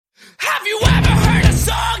Have you ever heard a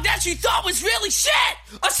song that you thought was really shit?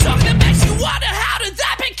 A song that makes you wonder how did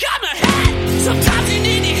that become a hit? Sometimes you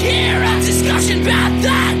need to hear a discussion about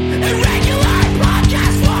that. Irregular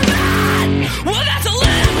podcast format. Well, that's a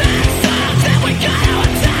little bit of songs that we gotta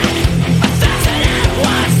attack.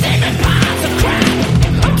 1,001 statement piles of crap.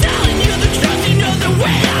 I'm telling you the truth, you know that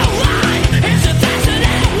we don't lie. Here's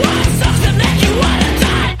 1,001 songs that make you wanna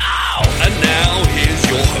die. Oh! And now here's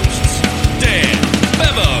your hosts, Dan,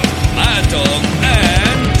 Bevo, Mad Dog,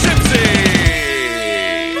 and Gypsy.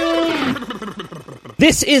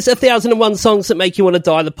 This is 1,001 Songs That Make You Want to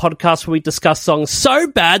Die, the podcast where we discuss songs so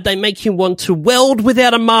bad they make you want to weld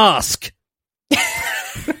without a mask.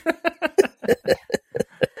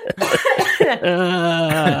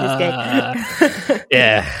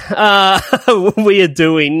 We are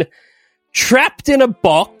doing Trapped in a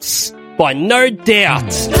Box by No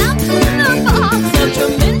Doubt. Trapped in a box of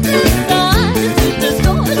tremendous size. It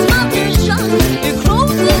distorts my vision. It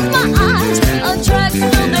closes my eyes. Attracts till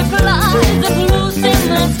they fly. The blues in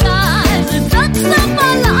the skies. It sucks up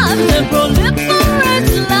my life. It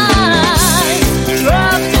proliferates life.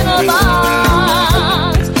 Trapped in a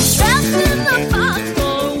box. Trapped in the box.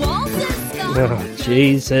 For walls and skies. Oh,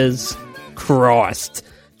 Jesus Christ.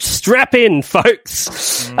 Strap in,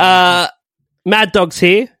 folks. Mad Dog's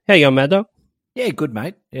here. How you going, Mad Dog? Yeah, good,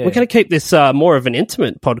 mate. Yeah. We're going to keep this more of an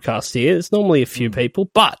intimate podcast here. It's normally a few people,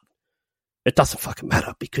 but it doesn't fucking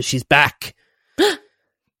matter because she's back.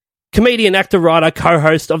 Comedian, actor, writer,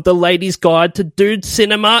 co-host of The Ladies Guide to Dude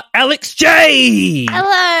Cinema, Alex Jae.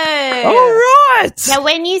 Hello. All right. Now,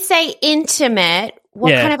 when you say intimate,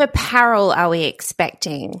 what kind of apparel are we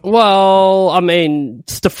expecting? Well, I mean,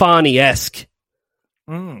 Stefani-esque.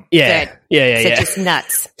 Yeah. Good. Yeah. So just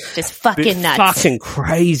nuts. Just fucking nuts. Fucking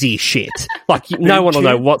crazy shit. Like, no one will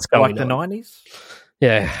know what's going like on. the 90s?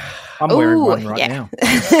 Yeah. I'm wearing one yeah. now.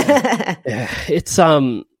 Yeah. It's,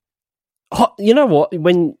 you know what?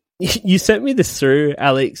 When you sent me this through,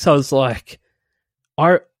 Alex, I was like,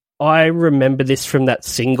 I remember this from that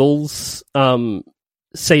singles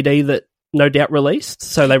CD that No Doubt released.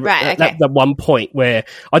 So they at one point where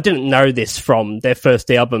I didn't know this from their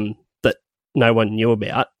first album that no one knew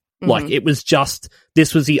about. Like, it was just,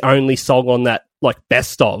 this was the only song on that, like,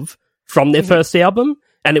 best of from their first album,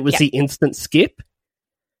 and it was the instant skip.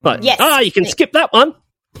 Like, you can skip that one.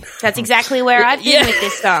 That's exactly where I've been with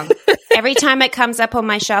this song. Every time it comes up on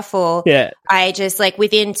my shuffle, I just, like,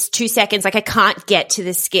 within 2 seconds, like, I can't get to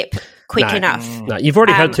the skip quick enough. No, you've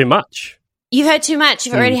already heard too much. You've heard too much.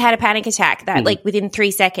 You've already had a panic attack. That like within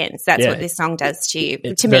 3 seconds, that's what this song does to you.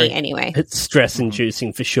 It's me, anyway. It's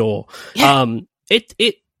stress-inducing for sure.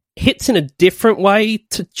 It hits in a different way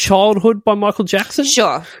to Childhood by Michael Jackson.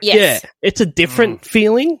 Sure. Yes. Yeah, it's a different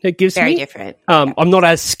feeling it gives me. Very different. I'm not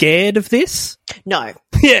as scared of this. No.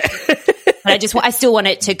 Yeah. But I still want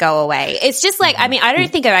it to go away. It's just like, I mean, I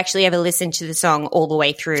don't think I've actually ever listened to the song all the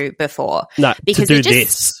way through before. No, because to do it just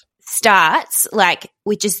this starts like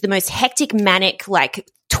with just the most hectic, manic, like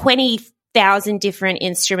 20,000 different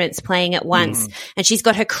instruments playing at once, and she's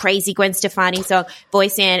got her crazy Gwen Stefani song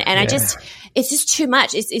voice in, and it's just too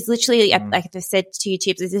much. It's literally like I said to you,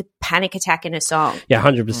 Chips, it's a panic attack in a song. Yeah,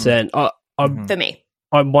 100%. For me,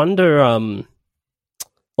 I wonder,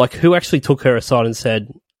 like, who actually took her aside and said,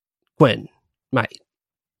 "Gwen, mate,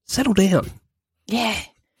 settle down." Yeah,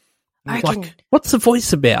 I reckon. Like, what's the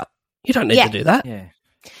voice about? You don't need to do that. Yeah.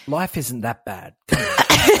 Life isn't that bad.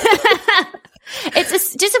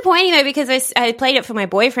 It's disappointing, though, because I played it for my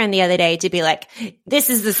boyfriend the other day to be like, this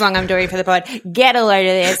is the song I'm doing for the pod. Get a load of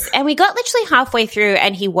this. And we got literally halfway through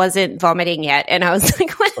and he wasn't vomiting yet. And I was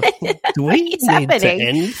like, what do we need happening? To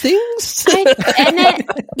end things?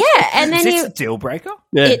 And then is this a deal breaker?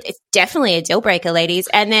 Yeah. It's definitely a deal breaker, ladies.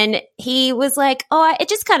 And then he was like, oh, it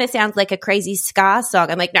just kind of sounds like a crazy ska song.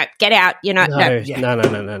 I'm like, no, get out. You're not. No.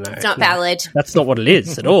 It's not valid. That's not what it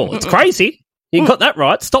is at all. It's crazy. You got that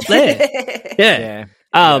right. Stop there. Yeah.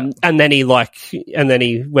 And then he went,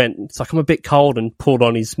 it's like, I'm a bit cold, and pulled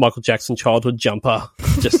on his Michael Jackson Childhood jumper.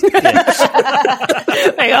 Just, like,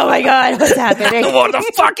 oh my God, what's happening? What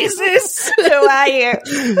the fuck is this? Who are you?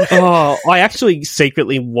 Oh, I actually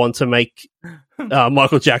secretly want to make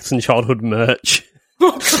Michael Jackson Childhood merch.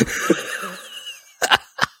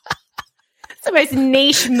 It's the most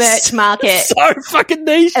niche merch market. So fucking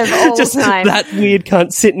niche. Of all just time. That weird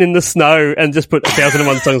cunt sitting in the snow and just put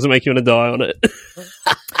 1,001 songs that make you want to die on it.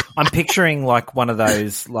 I'm picturing like one of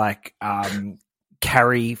those like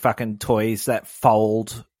carry fucking toys that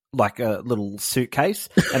fold like a little suitcase,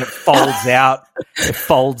 and it folds out. It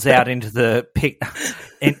folds out into the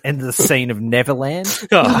into the scene of Neverland.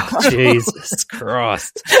 Oh, Jesus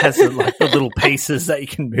Christ. Has like the little pieces that you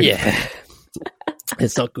can move. Yeah.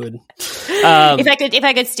 It's not good. If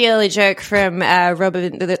I could steal a joke from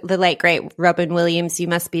Robin, the late great Robin Williams, you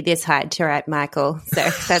must be this hard to write, Michael. So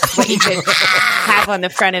that's what you could have on the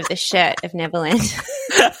front of the shirt of Neverland.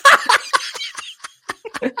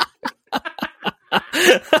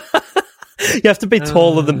 You have to be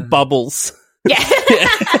taller than Bubbles. Yeah.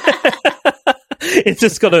 It's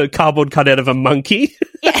just got a cardboard cut out of a monkey.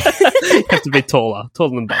 Yeah. You have to be taller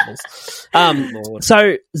than Bubbles.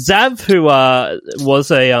 So Zav, who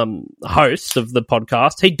was a host of the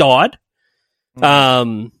podcast, he died.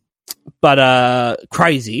 But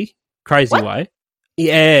crazy What? way.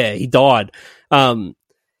 Yeah, he died.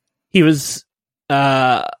 He was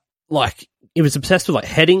he was obsessed with like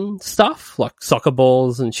heading stuff, like soccer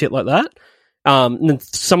balls and shit like that. And then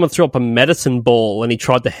someone threw up a medicine ball and he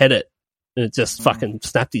tried to head it, and it just fucking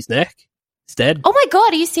snapped his neck. He's dead. Oh my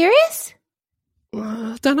God, are you serious?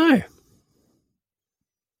 Don't know.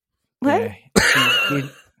 What? Yeah,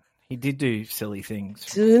 he did do silly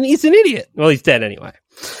things. He's an idiot. Well, he's dead anyway.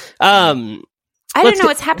 I don't know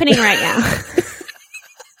what's happening right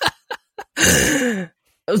now.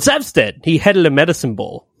 Zav's dead. He headed a medicine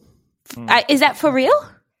ball. Is that for real?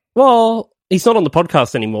 Well, he's not on the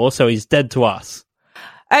podcast anymore, so he's dead to us.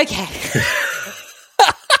 Okay.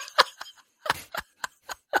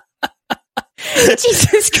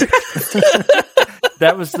 Jesus Christ.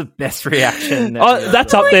 That was the best reaction.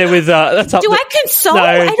 That's up there with. That's up. Do I console? No,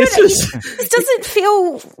 I don't this know. was- This doesn't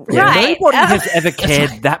feel right. Nobody has ever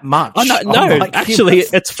cared that much. Oh, no, Like, actually, you know,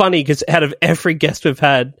 it's funny because out of every guest we've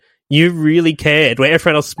had, you really cared, where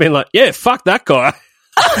everyone else has been like, yeah, fuck that guy.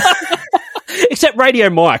 Except Radio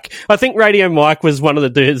Mike. I think Radio Mike was one of the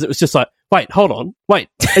dudes that was just like, wait, hold on. Wait,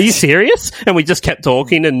 are you serious? And we just kept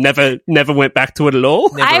talking and never went back to it at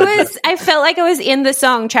all. I felt like I was in the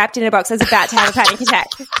song Trapped in a Box. I was about to have a panic attack.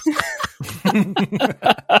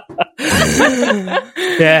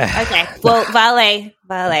 Yeah. Okay. Well, Valet.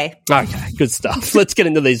 Okay, good stuff. Let's get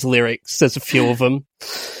into these lyrics. There's a few of them.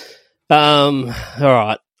 All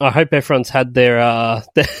right. I hope everyone's had their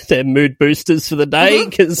mood boosters for the day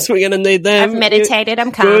because we're going to need them. I've meditated.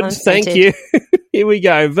 I'm calm. Good, I'm thank centered. you. Here we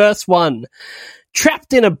go. Verse 1.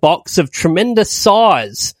 Trapped in a box of tremendous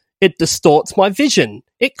size, it distorts my vision.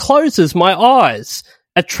 It closes my eyes.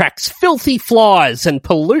 Attracts filthy flies and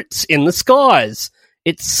pollutes in the skies.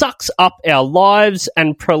 It sucks up our lives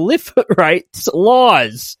and proliferates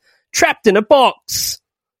lies. Trapped in a box.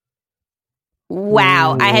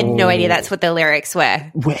 Wow. I had no idea that's what the lyrics were.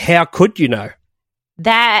 How could you know?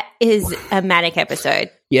 That is a manic episode.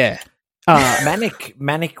 Yeah.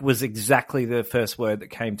 Manic was exactly the first word that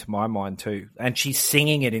came to my mind too, and she's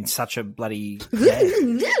singing it in such a bloody. Yeah,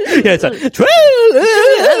 it's like,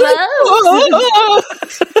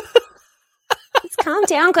 Let's calm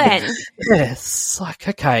down, Glenn. yes, like,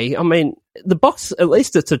 okay. I mean, the box, at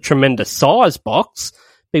least it's a tremendous size box.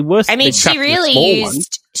 Be worse. I if mean, they trapped in a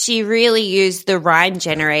she small really used the rhyme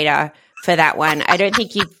generator for that one. I don't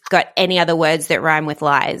think you've got any other words that rhyme with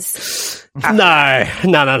lies. one. No.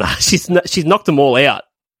 She's knocked them all out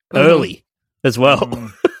early as well.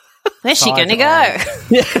 Where's she going to go?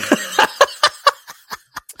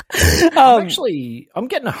 I'm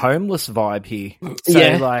getting a homeless vibe here. So,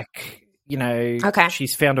 Yeah. like, you know, Okay.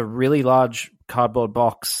 she's found a really large cardboard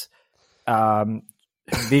box. Her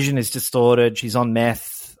vision is distorted. She's on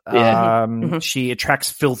meth. Yeah. She attracts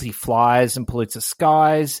filthy flies and pollutes the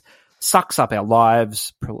skies. Sucks up our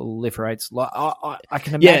lives. Proliferates. I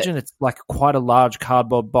can imagine it's like quite a large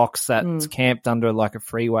cardboard box that's camped under like a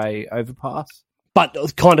freeway overpass. But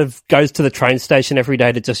it kind of goes to the train station every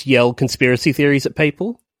day to just yell conspiracy theories at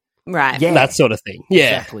people. Right. Yeah. That sort of thing.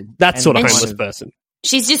 Yeah. Exactly. That And sort of kind homeless of- person.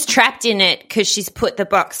 She's just trapped in it because she's put the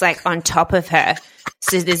box like on top of her,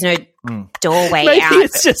 so there's no doorway Maybe out.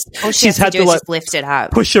 it's just All she she's has had to to do is like just lift it up.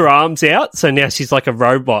 push her arms out, so now she's like a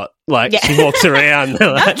robot. Like Yeah. she walks around.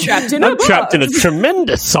 Like, trapped in a I'm trapped in a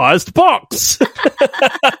tremendous sized box.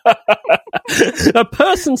 A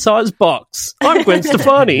person-sized box. I'm Gwen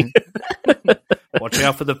Stefani. Watch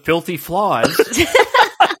out for the filthy flies.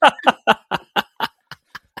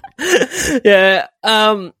 Yeah.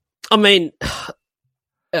 I mean,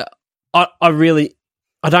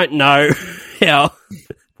 I don't know how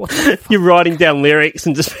You're writing down lyrics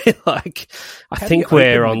and just be like, I How do think you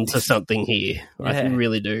we're open with onto this? something here. I Yeah.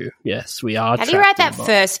 really do. Yes, we are. How do you write trapped that in a box.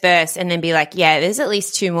 first verse and then be like, yeah, there's at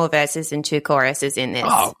least 2 more verses and 2 choruses in this?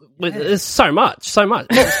 Oh, there's so much.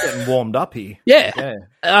 Just getting warmed up here. Yeah.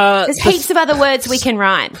 Yeah. There's heaps of other words we can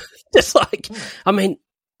rhyme. Just like, I mean,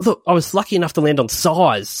 look, I was lucky enough to land on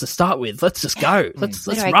size to start with. Let's just go. Let's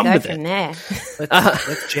Where do I run go with from it. there?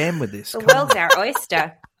 Let's jam with this. The Come world's our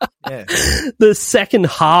oyster. on. Yeah. The second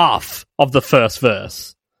half of the first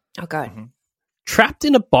verse. Oh, God. Trapped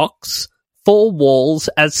in a box, 4 walls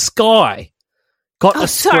as sky. Got Oh, a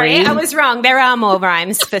sorry, screen. I was wrong. There are more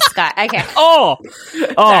rhymes for Sky. Okay. Oh,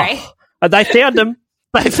 Sorry. They found him.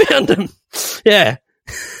 They found him. Yeah,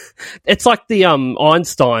 it's like the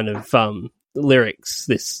Einstein of lyrics.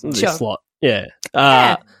 This Sure. lot. Yeah.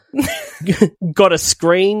 Yeah. Got a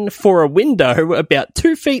screen for a window about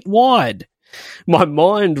 2 feet wide. My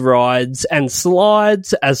mind rides and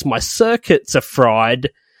slides as my circuits are fried.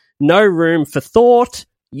 No room for thought.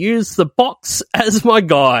 Use the box as my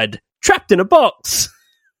guide. Trapped in a box.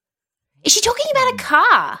 Is she talking about a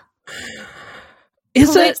car? Is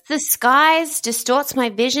it? Pollutes the skies, distorts my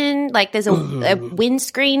vision. Like there's a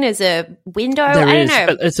windscreen, there's a window. There I don't is, know.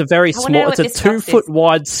 but it's a very I wanna know small. It's what a this box 2 foot is.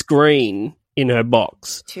 wide screen in her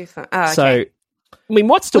box. Too fun. Oh, okay. So we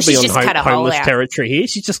might still Well, be she's on just cut a hole homeless out. territory here.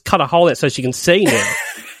 She's just cut a hole out so she can see now.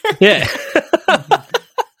 Yeah.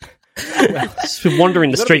 She's been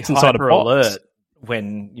wandering the You've gotta be streets inside a hyper box. alert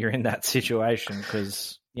when you're in that situation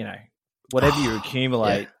because, whatever you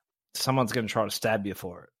accumulate, someone's going to try to stab you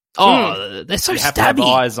for it. Oh, they're so You have to have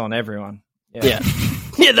stabby. eyes on everyone. Yeah.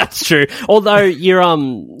 Yeah, that's true. Although your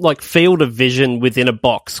like field of vision within a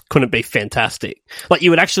box couldn't be fantastic. Like you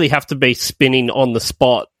would actually have to be spinning on the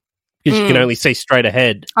spot because you can only see straight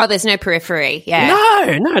ahead. Oh, there's no periphery. Yeah.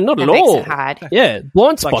 No, not That at makes all. it hard. Yeah,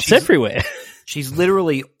 blind Like spots she's- everywhere. She's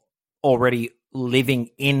literally already living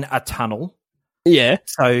in a tunnel. Yeah.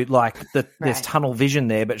 So, there's Right. tunnel vision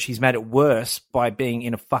there, but she's made it worse by being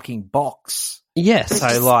in a fucking box. Yes.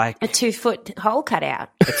 So, A 2 foot hole cut out.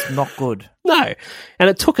 it's not good. No. And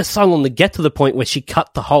it took us so long to get to the point where she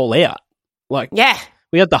cut the hole out. Like, Yeah.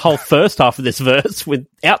 we had the whole first half of this verse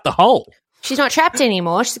without the hole. She's not trapped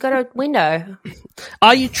anymore. She's got a window.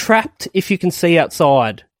 Are you trapped if you can see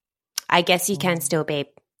outside? I guess you can still be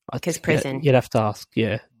because prison. Yeah, you'd have to ask,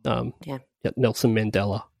 yeah. Yeah. Nelson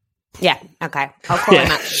Mandela. Yeah. Okay. I'll call him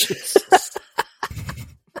up.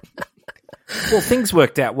 Well, things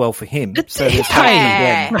worked out well for him. So there's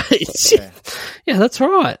Yeah. Yeah, that's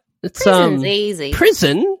right. It's Prison's easy.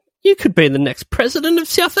 Prison? You could be the next president of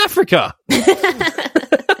South Africa. That's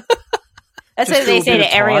what Just they do a say bit of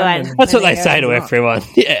to time everyone. and- That's what When they they say go to up. everyone.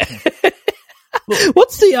 Yeah.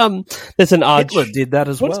 What's the there's an Arj Hitler did that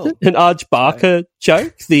as what's well. an Arj Barker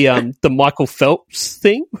joke? The Michael Phelps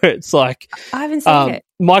thing where it's like I haven't seen it.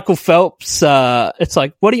 Michael Phelps it's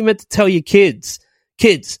like, what are you meant to tell your kids?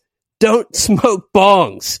 Kids, don't smoke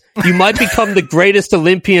bongs. You might become the greatest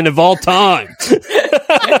Olympian of all time.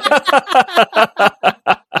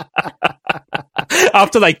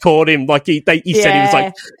 After they caught him, like he said he was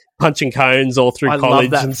like punching cones all through I college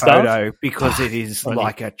love that and stuff. photo because it is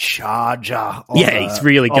like a charger. Of Yeah, he's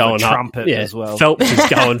really of a going up. trumpet Yeah, as well. Phelps is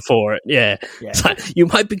going for it. Yeah. Yeah. It's like, you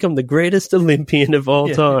might become the greatest Olympian of all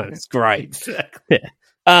time. It's great. Exactly.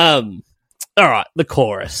 All right, the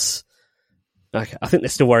chorus. Okay, I think they're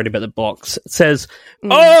still worried about the box. It says,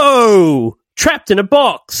 "Oh, trapped in a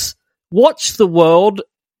box. Watch the world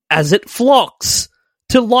as it flocks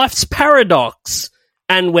to life's paradox,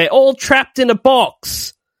 and we're all trapped in a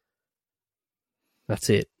box." That's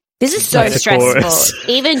it. This is so That's the chorus.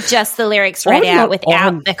 stressful. Even just the lyrics read I'm out not- without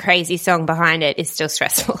I'm- the crazy song behind it is still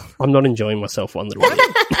stressful. I'm not enjoying myself one little bit.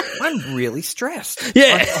 I'm really stressed.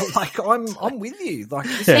 Yeah. I'm with you. Like,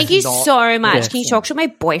 this Thank is you not- so much. Yeah. Can you talk to my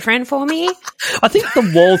boyfriend for me? I think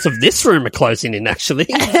the walls of this room are closing in, actually.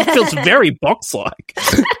 It feels very box-like.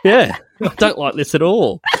 Yeah. I don't like this at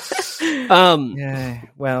all. Yeah.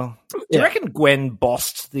 Well, do you Yeah. reckon Gwen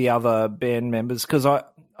bossed the other band members? Because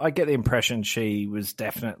I get the impression she was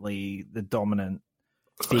definitely the dominant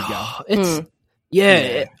figure. It's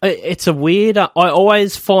it's a weird. I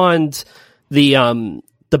always find the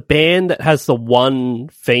band that has the one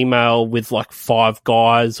female with like 5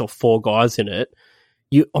 guys or 4 guys in it.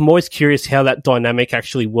 I'm always curious how that dynamic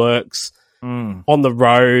actually works on the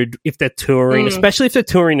road if they're touring, especially if they're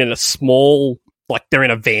touring in a small, like they're in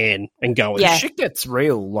a van and going. Yeah. Shit gets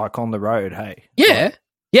real, like on the road. Hey, Yeah.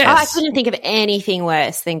 Oh, I Yes. couldn't think of anything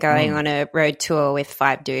worse than going on a road tour with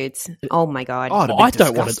 5 dudes. Oh my god. it'd be I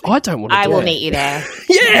don't want to. disgusting. I don't want to. I do will it. meet you there.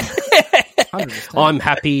 Yeah. 100%. I'm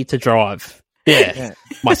happy to drive. Yeah.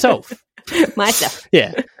 Myself. Myself.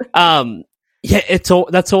 Yeah. Yeah,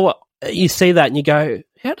 that's all you see that and you go,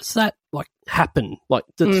 how does that like happen? Like,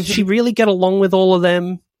 does she really get along with all of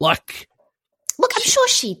them? Like, look, I'm sure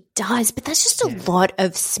she does, but that's just a lot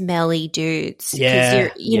of smelly dudes. Yeah.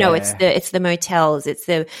 You know, it's the motels, it's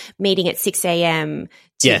the meeting at 6 a.m.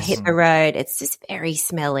 to hit the road. It's just very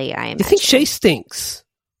smelly, I imagine. You think she stinks?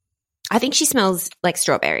 I think she smells like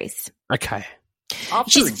strawberries. Okay.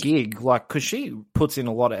 After a gig, like, because she puts in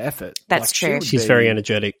a lot of effort. That's like, true. She's very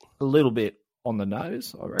energetic. A little bit on the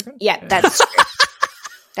nose, I reckon. Yeah, that's true.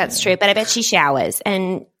 That's true. But I bet she showers.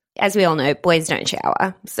 And as we all know, boys don't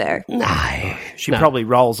shower. So No. She probably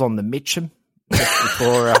rolls on the Mitchum just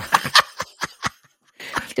before.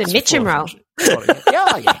 good Mitchum roll.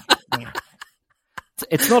 Yeah.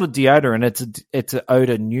 It's not a deodorant. It's an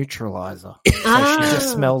odor neutralizer. So she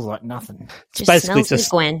just smells like nothing. Just basically smells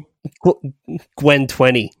just like Gwen. Gwen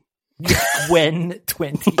 20. Gwen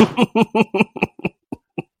 20.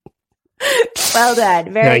 Well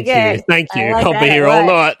done. Very good. Thank you. I like I'll be that here a all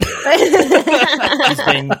lot.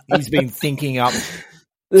 night. He's been thinking up.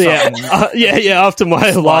 Yeah, After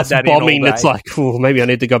my last that in all bombing, day. it's like, oh, maybe I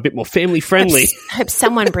need to go a bit more family friendly. I hope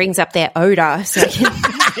someone brings up their odor so I can.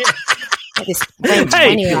 This Gwen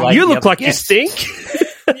Hey, 20 like you the look other like guests. you stink.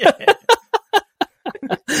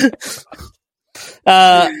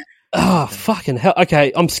 Fucking hell.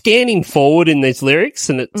 Okay, I'm scanning forward in these lyrics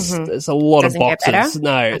and there's a lot Doesn't of get boxes. better?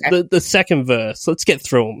 No, Okay. the second verse. Let's get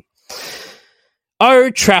through them.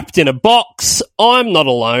 Oh, trapped in a box, I'm not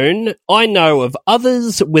alone. I know of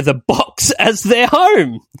others with a box as their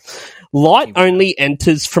home. Light only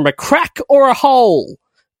enters from a crack or a hole.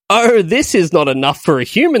 Oh, this is not enough for a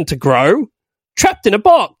human to grow. Trapped in a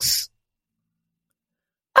box.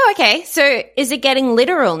 Oh, okay. So is it getting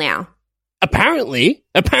literal now? Apparently,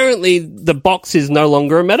 the box is no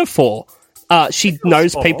longer a metaphor. She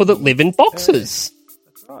knows people that live in boxes.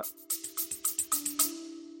 That's right.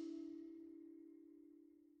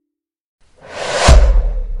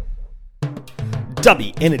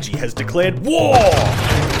 Dubby Energy has declared war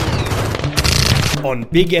on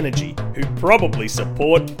Big Energy, who probably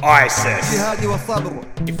support ISIS.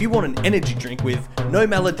 If you want an energy drink with no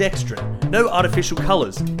maltodextrin, no artificial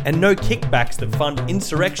colours, and no kickbacks that fund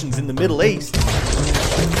insurrections in the Middle East,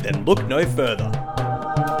 then look no further.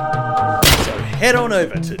 So head on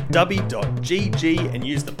over to dubby.gg and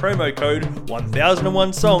use the promo code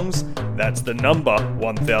 1001songs, that's the number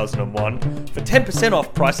 1001, for 10%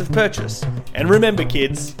 off price of purchase. And remember,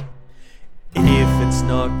 kids, if it's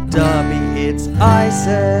not Dubby, it's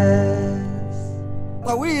ISIS.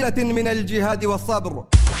 طويلة من الجهاد والصبر.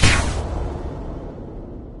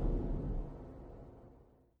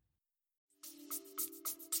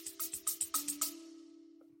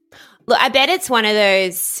 Look, I bet it's one of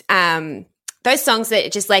those songs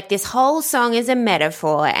that just like this whole song is a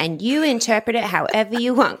metaphor and you interpret it however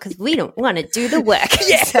you want because we don't want to do the work.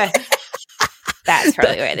 Yeah. So that's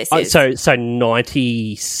probably where this is. So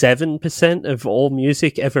 97% of all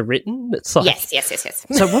music ever written? It's like, Yes.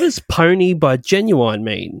 So what does Pony by Genuine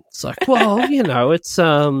mean? It's like, well, you know, it's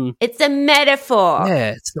It's a metaphor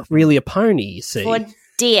yeah, it's not really a pony, you see. for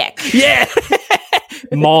dick. Yeah.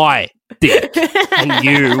 My dick and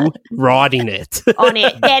you riding it. On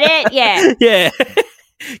it. Get it? Yeah. Yeah.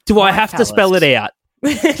 Do I have to spell it out?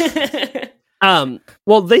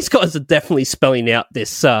 Well, these guys are definitely spelling out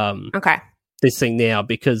this Okay. this thing now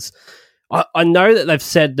because I know that they've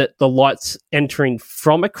said that the light's entering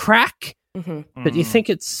from a crack, but you think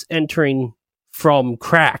it's entering from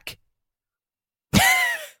crack?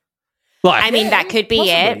 Like, I mean, that could be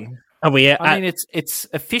Possibly. it. are we? I mean, it's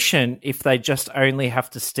efficient if they just only have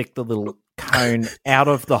to stick the little cone out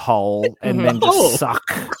of the hole and then just suck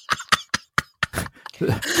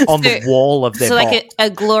on the wall of their So box. like a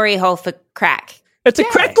glory hole for crack. it's a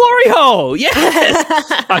crack glory hole.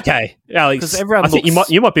 Yes. Okay, Alex. 'Cause everyone I think looks-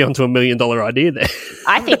 you might be onto $1 million idea there,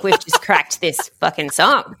 I think we've just cracked this fucking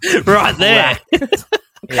song. right there.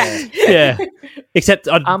 Yeah. Except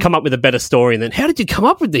I'd come up with a better story and then how did you come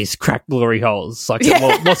up with these crack glory holes? Like,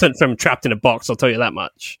 well, it wasn't from trapped in a box, I'll tell you that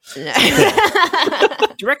much. Do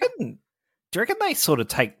you reckon they sort of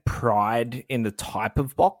take pride in the type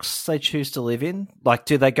of box they choose to live in? Like,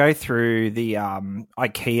 do they go through the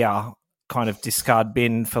IKEA kind of discard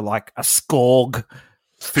bin for like a Skorg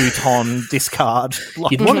futon discard?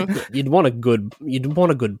 Like, You'd want a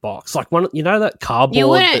good box. Like one, you know, that cardboard You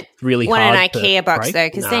wouldn't that's really want hard an IKEA to box break? though,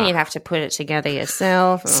 because then Nah. you'd have to put it together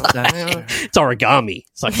yourself. It's origami.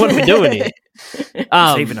 It's like, what are we doing here?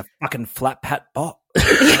 it's even a fucking flat pat box.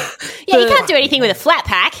 Yeah, you can't do anything with a flat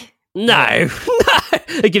pack. No.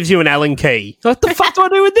 It gives you an Allen key. What the fuck do I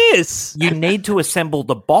do with this? You need to assemble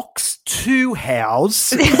the box to house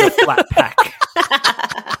the flat pack.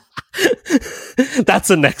 That's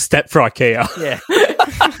the next step for IKEA. Yeah.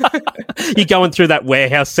 You're going through that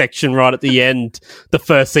warehouse section right at the end. The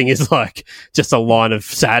first thing is like just a line of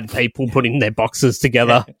sad people putting their boxes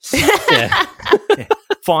together. Yeah.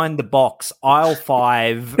 Find the box, aisle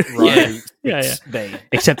 5, row 6B.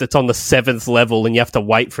 Except it's on the 7th level and you have to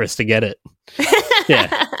wait for us to get it.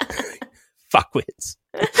 Yeah. Fuckwits.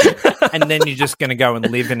 And then you're just going to go and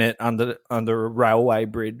live in it under a railway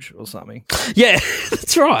bridge or something. Yeah,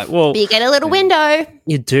 that's right. Well, But you get a little window.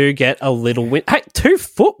 you do get a little Hey,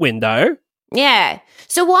 2-foot window. Yeah.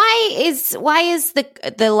 So why is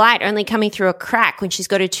the light only coming through a crack when she's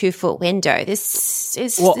got a 2-foot window? This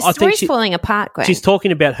story's falling apart, Gwen. She's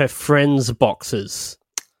talking about her friends' boxes.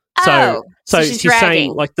 So she's bragging.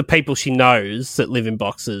 saying, like, the people she knows that live in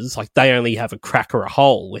boxes, like, they only have a crack or a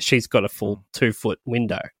hole, where she's got a full 2-foot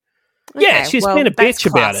window. Okay, Yeah, she's been a bitch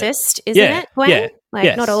about it. Classist, isn't it, Gwen? Yeah, Like,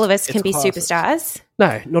 yes. not all of us can It's be classist. superstars.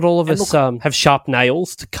 No, not all of us have sharp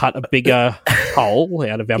nails to cut a bigger hole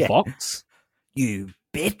out of our box. You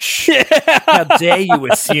bitch. How dare you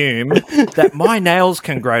assume that my nails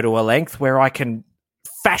can grow to a length where I can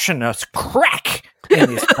fashion a crack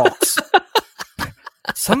in this box?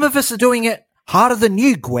 Some of us are doing it harder than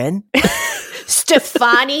you, Gwen.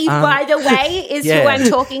 Stefani, by the way, is who I'm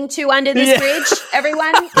talking to under this bridge.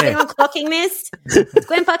 Everyone clocking this? It's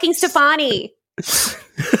Gwen fucking Stefani.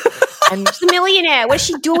 And She's a millionaire. What's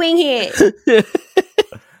she doing here?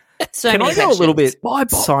 So can I many go a little questions.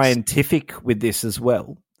 bit scientific with this as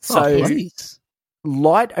well? So Please.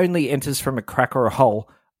 light only enters from a crack or a hole.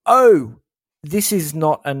 Oh, this is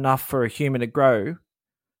not enough for a human to grow.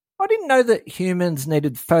 I didn't know that humans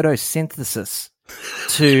needed photosynthesis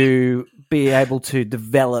to be able to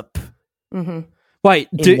develop Wait,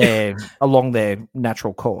 along their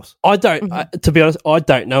natural course. I don't, to be honest, I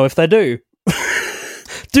don't know if they do.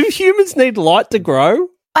 Do humans need light to grow?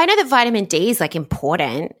 I know that vitamin D is like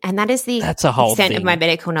important, and that is the That's a whole extent thing. of my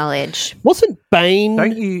medical knowledge. Wasn't Bane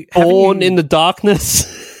Don't you- born haven't you- in the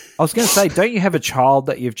darkness? I was going to say, don't you have a child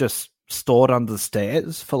that you've just stored under the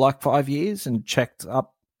stairs for like 5 years and checked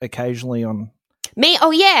up occasionally on? Me?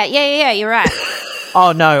 Oh yeah. You're right.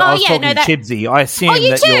 Oh, no, I was yeah, talking no, that- Chibsy. I assume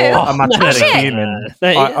you that too? you're a much no better shit. human.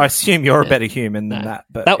 Yeah. I assume you're a better human than that.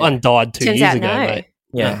 But That one died 2 Turns years out ago, no. mate.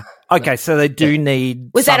 Yeah. Okay, so they do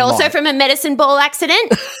need Was that also sunlight. from a medicine ball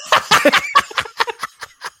accident?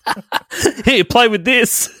 Here, play with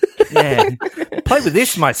this. Yeah. Play with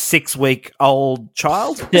this, my 6-week-old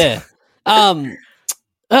child. Yeah. I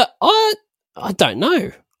don't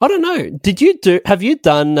know. I don't know. Have you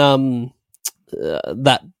done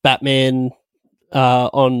that Batman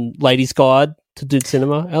on Ladies Guide to do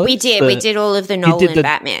cinema, Alex? We did. We did all of the You Nolan did the-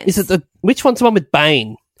 Batmans. Is it which one's the one with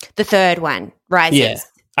Bane? The third one, Rises. Yeah.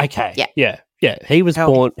 Okay. Yeah. Yeah. He was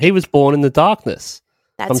born in the darkness.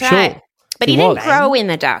 That's I'm right. sure. But he He didn't was. grow in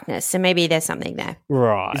the darkness, so maybe there's something there.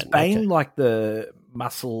 Right. Is Bane okay. like the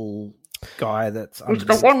muscle guy that's under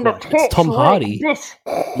the one that It's Tom Hardy.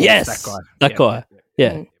 Yes. that guy. That Yeah. guy.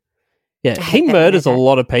 Yeah. Mm. Yeah. I He hate that, murders I a hate that.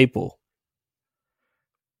 lot of people.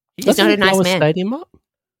 He's not a Doesn't he nice blow man. Stadium up?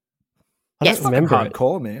 I Yes. don't remember it.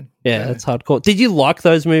 Hardcore, man. Yeah, that's hardcore. Did you like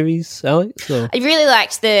those movies, Alex? Or? I really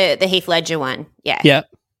liked the Heath Ledger one. Yeah, Yeah,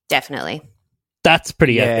 definitely. that's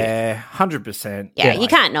pretty epic. Yeah, 100%. Yeah, you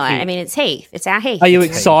can't not. I mean, it's Heath. It's our Heath. Are you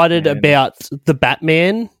It's excited man. about the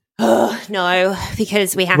Batman? No,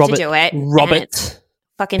 because we have Robert, to do it. and Robert. it's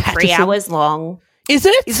fucking 3 Pattinson? hours long. Is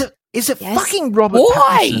it? Is it Yes. fucking Robert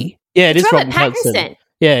Why? Pattinson? Yeah, it It's is Robert Robert Pattinson. Pattinson.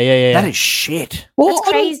 Yeah. That is shit. Well, That's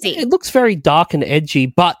I don't- crazy. It looks very dark and edgy,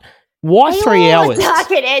 but why 3 Oh, hours? dark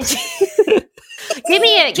and edgy. give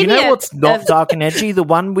me a. Do you know what's not dark and edgy? The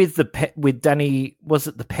one with with Danny, was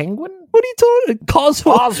it the Penguin? What are you talking?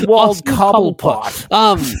 Oswald Cobblepot.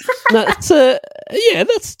 No,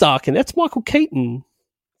 that's dark and that's Michael Keaton.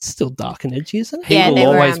 It's still dark and edgy, isn't it? He Yeah, will they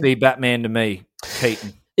were, always be Batman to me,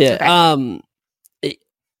 Keaton. Yeah.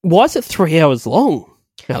 Why is it 3 hours long,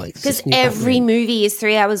 Alex? Because this new every Batman? movie is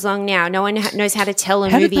 3 hours long now. No one knows how to tell a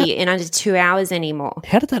How did movie that- in under 2 hours anymore.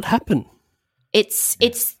 How did that happen? It's.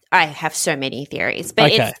 I have so many theories,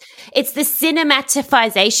 but Okay. it's the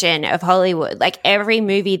cinematization of Hollywood. Like every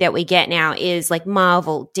movie that we get now is like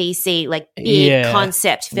Marvel, DC, like big Yeah.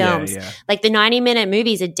 concept films. Yeah. Like the 90-minute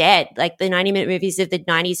movies are dead. Like the 90-minute movies of the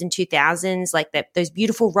 90s and 2000s, like those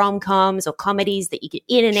beautiful rom-coms or comedies that you get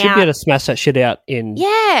in and Should be out. able to smash that shit out in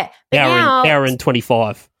Yeah, but now hour and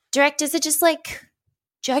 25. directors are just like,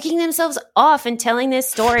 jerking themselves off and telling their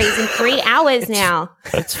stories in 3 hours now.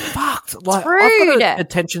 It's fucked. Like, rude. I've got an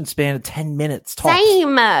attention span of 10 minutes tops.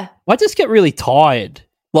 Same. I just get really tired.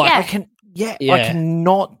 Like, Yeah. I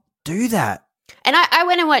cannot do that. And I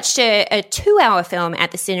went and watched a 2-hour film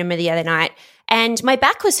at the cinema the other night, and my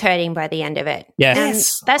back was hurting by the end of it. Yeah. And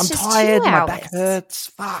that's I'm just tired. 2 hours. My back hurts.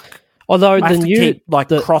 Fuck. although I the have to new,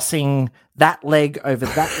 keep, crossing that leg over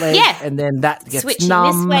that leg, Yeah. and then that gets Switching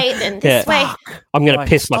numb. this way, then this way. Fuck. I'm going to Like,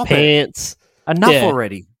 piss my stop it. pants. Enough Yeah.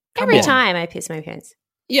 already. Every on. time I piss my pants.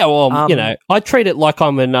 Yeah, well, you Um, know, I treat it like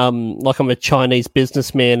I'm a Chinese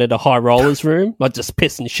businessman at a high rollers room. I just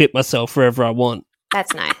piss and shit myself wherever I want.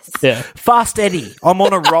 That's nice. Yeah, Fast Eddie. I'm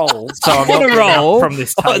on a roll, so I'm on not a getting out roll from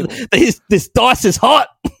this table. this dice is hot.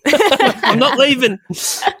 I'm not leaving.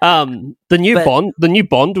 The new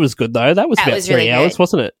Bond was good though. That was That about was 3 really hours, good.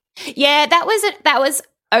 wasn't it? Yeah, that was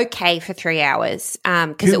okay for 3 hours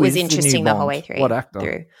because Who it was is the new interesting the whole Bond? way through. What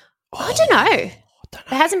actor? I don't know. It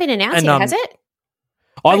hasn't been announced And, yet, has it?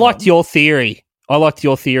 I liked your theory.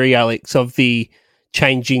 Alex, of the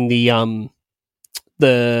changing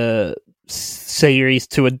the series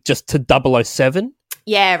to just to 007.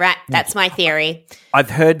 Yeah, right. That's my theory. I've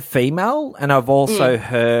heard female, and I've also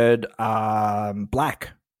heard black.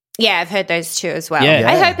 Yeah, I've heard those two as well. Yeah.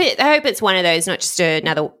 I hope it's one of those, not just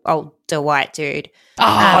another older white dude. Oh,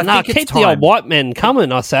 I no, think it's keep the old time. white men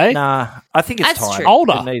coming, I say. Nah, I think it's That's time. true.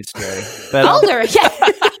 Older. It needs to. But, Older, yeah.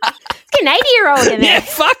 Get an 80-year-old in Yeah, there.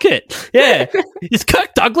 fuck it. Yeah. Is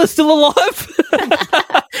Kirk Douglas still alive?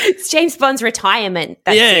 It's James Bond's retirement.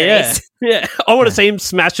 That yeah. series. Yeah. I want to see him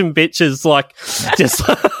smashing bitches like just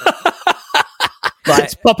like,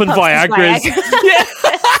 popping Viagra's. Yeah.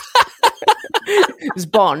 It's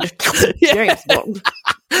Bond. James Bond.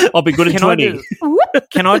 I'll be good at 20.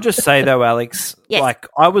 Can I just say though, Alex? Yes. Like,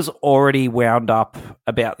 I was already wound up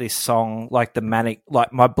about this song. Like the manic,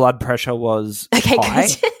 like my blood pressure was Okay, high.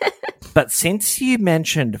 good. But since you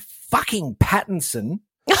mentioned fucking Pattinson,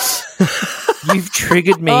 you've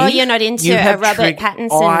triggered me. Oh, you're not into You a have Robert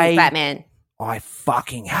Pattinson Batman. I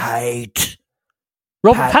fucking hate.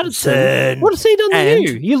 Robert Pattinson. Pattinson. What has he done to And-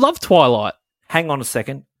 you? You love Twilight. Hang on a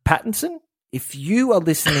second, Pattinson. If you are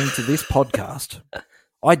listening to this podcast,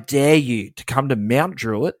 I dare you to come to Mount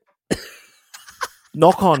Druitt,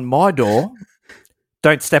 knock on my door.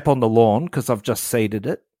 Don't step on the lawn because I've just seeded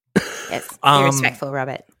it. Yes, be respectful,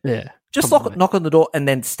 Robert. Yeah. Just knock on the door and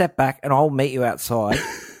then step back, and I'll meet you outside,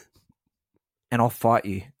 and I'll fight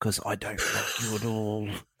you because I don't like you at all.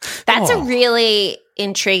 That's a really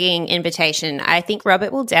intriguing invitation. I think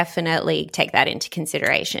Robert will definitely take that into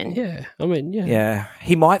consideration. Yeah. I mean, yeah. Yeah,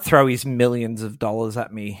 he might throw his millions of dollars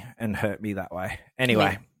at me and hurt me that way.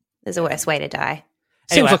 Anyway, There's a worse way to die.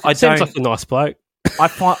 Anyway, Seems like a nice bloke. I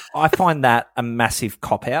find that a massive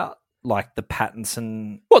cop out, like the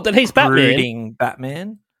Pattinson What, that he's Batman? brooding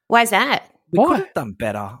Batman. Why is that? We Why? could have done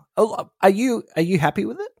better. Oh, are you happy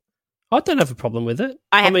with it? I don't have a problem with it.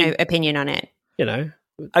 I have mean, no opinion on it. you know,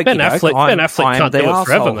 Okay, Ben Affleck can't do it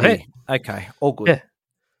forever, mate. Okay, all good. Yeah.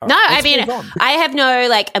 All No, right, I let's mean, move on. I have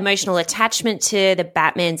no emotional attachment to the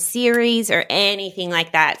Batman series or anything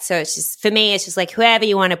like that. So it's just, for me, it's just like whoever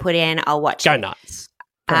you want to put in, I'll watch Go it. nuts.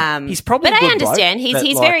 He's probably but a good I understand. bloke,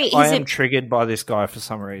 He's but, very. I He's am triggered by this guy for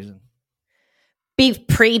some reason. be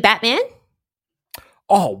pre-Batman.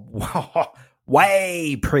 Oh, wow.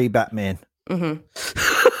 Way pre-Batman. Were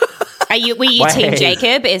you Team Wait.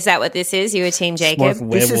 Jacob? Is that what this is? You were Team Jacob?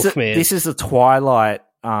 Werewolf man. This is a Twilight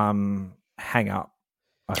hang up,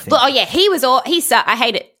 I think. Well, oh yeah, he was all.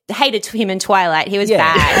 I hated him in Twilight. He was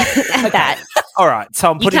bad at that. All right,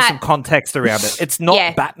 so I'm putting can't- some context around it. It's not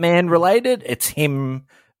Yeah. Batman related. It's him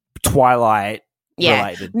Twilight Yeah,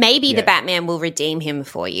 related. maybe the Yeah. Batman will redeem him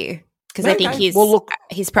for you because I think Okay. Well, look,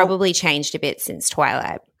 he's probably changed a bit since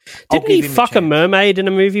Twilight. I'll Didn't he give him a fuck a chance. mermaid in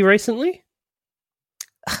a movie recently?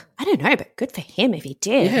 I don't know, but good for him if he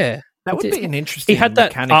did. Yeah. That would be an interesting. He had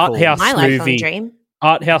that mechanical- art house My lifelong movie. dream.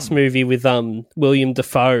 Art house movie with William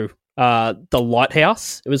Dafoe, The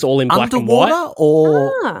Lighthouse. It was all in black and white. underwater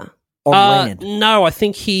or Ah. on land. No, I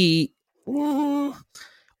think he.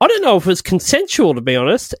 I don't know if it was consensual, to be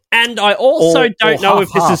honest, and I also don't know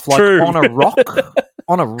if this is like true. on a rock,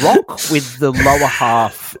 on a rock with the lower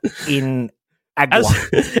half in agua.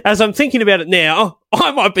 As I'm thinking about it now, I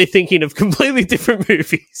might be thinking of completely different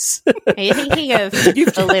movies. Are you thinking of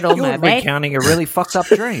The Little You're Mermaid? recounting a really fucked up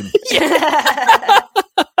dream.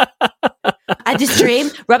 I just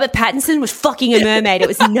dreamed Robert Pattinson was fucking a mermaid. It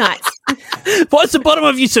was nuts. Why's the bottom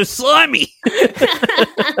of you so slimy?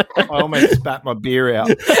 I almost spat my beer out.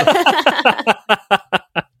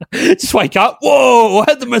 Just wake up. Whoa! I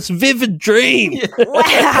had the most vivid dream.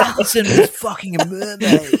 Wow. Listen, it was fucking a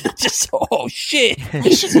mermaid. Just oh shit. They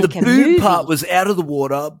should make a movie. part was out of the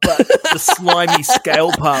water, but the slimy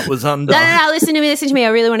scale part was under. No, listen to me. I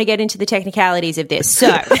really want to get into the technicalities of this. So,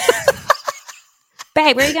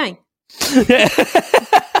 babe, where are you going?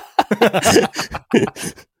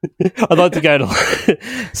 I'd like to go to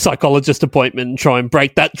a psychologist appointment and try and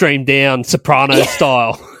break that dream down Soprano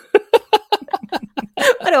style.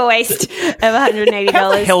 What a waste of $180.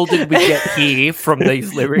 How the hell did we get here from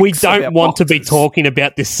these lyrics? We don't about want to be boxes? talking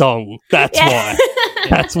about this song. That's why.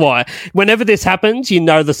 That's why. Whenever this happens, you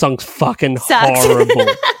know the song's fucking Sucks. horrible.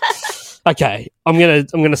 Okay, I'm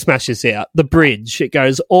gonna smash this out. The bridge, it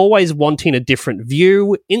goes, always wanting a different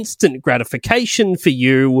view, instant gratification for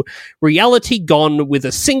you, reality gone with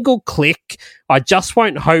a single click. I just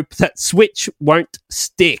won't hope that switch won't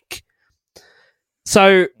stick.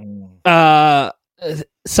 So,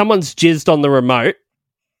 someone's jizzed on the remote.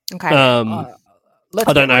 Okay.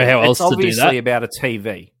 I don't know how else to do It's that. obviously about a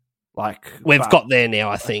TV. Like We've got there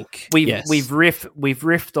now, I think. we've Yes.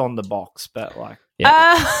 riffed on the box, but like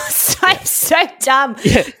I'm so dumb.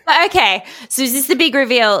 Yeah. Okay, so is this the big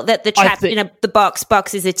reveal that the trap the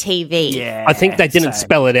box is a TV? yeah, I think they didn't same.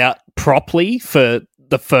 spell it out properly for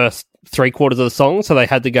the first 3/4 of the song, so they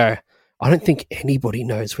had to go, I don't think anybody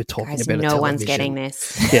knows we're talking Guys, about a no television. one's getting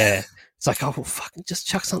this. Yeah. It's like, oh, well, fucking just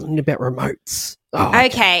chuck something about remotes. Oh,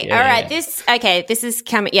 Okay, yeah. all right. This is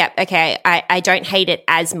coming. Yep. Okay, I don't hate it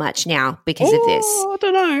as much now because of this. Oh, I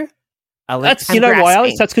don't know. Alex, That's, you know why, grasping.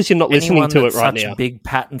 Alex? That's because you're not listening anyone to it that's right such now. a big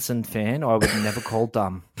Pattinson fan, I would never call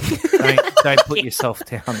dumb. Don't put yourself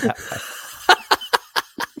down that way.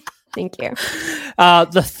 Thank you.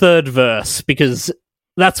 The third verse, because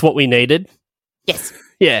that's what we needed. Yes.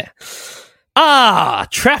 Yeah.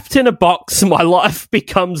 Trapped in a box, my life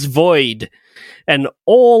becomes void, and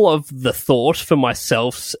all of the thought for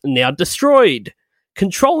myself's now destroyed.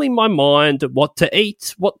 Controlling my mind, what to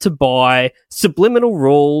eat, what to buy, subliminal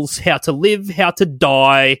rules, how to live, how to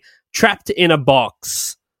die, trapped in a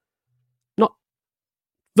box.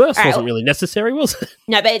 Verse All right. wasn't really necessary, was it?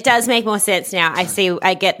 No, but it does make more sense now.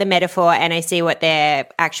 I get the metaphor and I see what their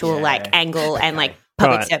actual angle and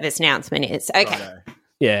public Right. service announcement is. Okay.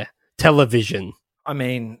 Yeah. Television. I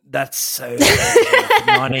mean, that's so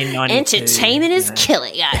 1992. Entertainment is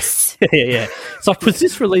killing us. Yeah. It's like, was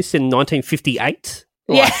this released in 1958?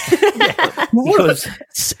 Yeah. because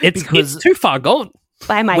It's too far gone.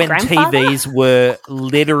 By my when grandfather. TVs were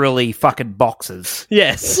literally fucking boxes.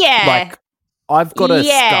 Yes. Yeah. Like, I've got a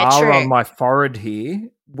scar true. on my forehead here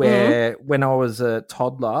where when I was a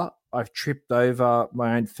toddler, I tripped over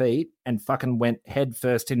my own feet and fucking went head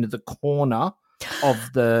first into the corner of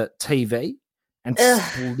the TV and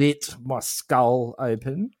split my skull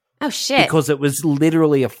open Oh shit! because it was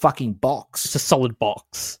literally a fucking box. It's a solid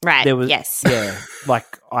box. Right. There was, yes. yeah, like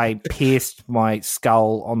I pierced my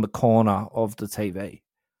skull on the corner of the TV.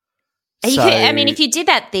 If you did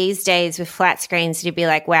that these days with flat screens, you'd be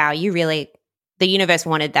like, "Wow, the universe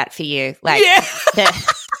wanted that for you." Like,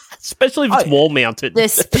 Especially if it's wall mounted. the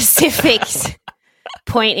specific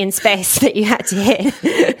point in space that you had to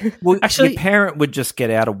hit. Well, Actually- your parent would just get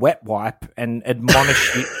out a wet wipe and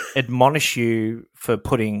admonish you for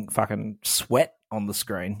putting fucking sweat on the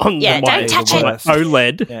screen. On Yeah, the don't touch it.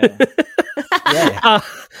 OLED. Yeah.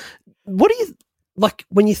 What do you like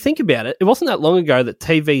when you think about it? It wasn't that long ago that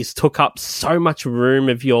TVs took up so much room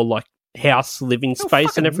of your house living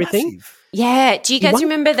space and everything. Massive. Yeah. Do you guys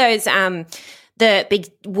remember those the big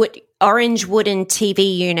orange wooden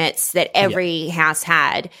TV units that every house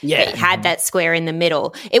had? Yeah. That had that square in the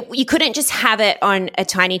middle. You couldn't just have it on a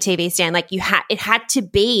tiny TV stand. Like it had to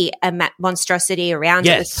be a monstrosity around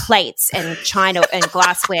it with Yes. plates and china and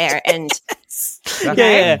glassware and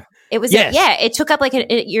Yeah. it was Yes. it took up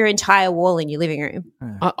your entire wall in your living room.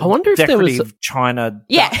 I wonder if there was Decorative china.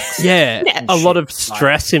 Yeah. Yeah, Yeah. a lot Shit, of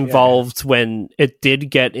stress involved when it did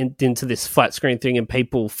get into this flat screen thing and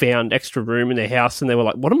people found extra room in their house and they were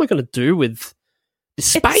like, what am I going to do with this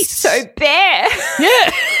space? It's so bare.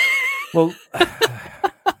 yeah. Well,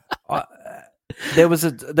 there was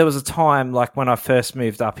a time like when I first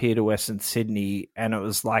moved up here to Western Sydney, and it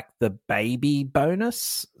was like the baby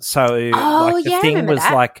bonus. So the I thing remember was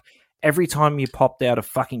that. like every time you popped out a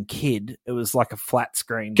fucking kid, it was like a flat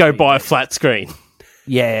screen. Go TV. buy a flat screen.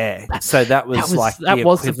 Yeah. So that was like that the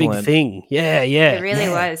was the big equivalent. thing. Yeah, yeah. It really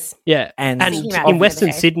was. Yeah. And And Thinking about it in the Western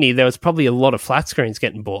other day. Sydney, there was probably a lot of flat screens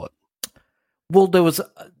getting bought. well, there was,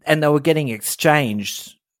 and they were getting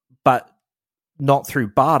exchanged, but not through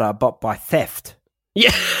barter, but by theft.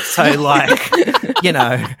 Yeah. So, like, you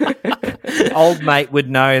know, old mate would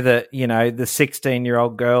know that, you know, the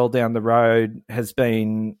 16-year-old girl down the road has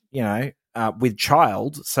been, you know, with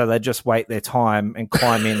child, so they just wait their time and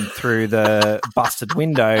climb in through the busted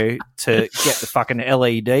window to get the fucking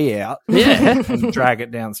LED out, and drag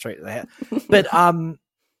it down the street to the house. But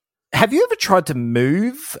have you ever tried to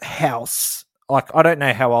move house? Like, I don't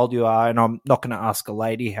know how old you are, and I'm not going to ask a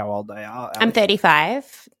lady how old they are. I'm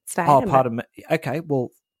 35. It's fine. Oh, pardon me. Okay, well,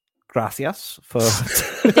 gracias for.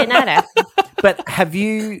 De nada. But have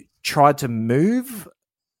you tried to move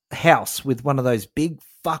house with one of those big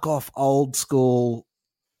fuck off old school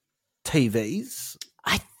TVs?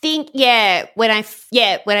 I think, when I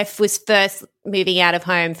was first moving out of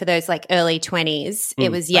home for those like early 20s,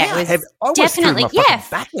 it was, definitely,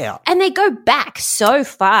 back out. And they go back so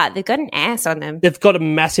far. They've got an ass on them. They've got a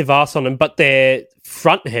massive ass on them, but they're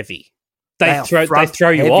front heavy. They throw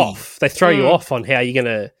you off. They throw you off on how you're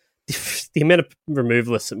going to. The amount of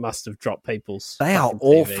removalists that must have dropped people's. They are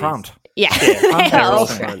all TVs. front. Yeah. They're all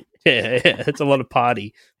front. Yeah. It's a lot of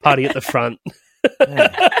party at the front. Yeah.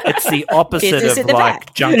 It's the opposite Business of at the like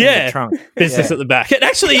back. junk in the trunk. Business at the back. It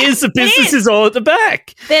actually is. The business is all at the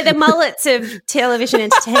back. They're the mullets of television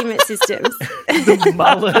entertainment systems. The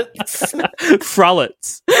mullets.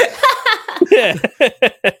 Frullets. Yeah.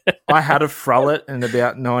 I had a frullet in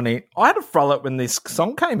about 90. I had a frullet when this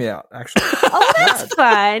song came out, actually. Oh, that's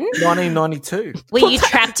fun. 1992. Were you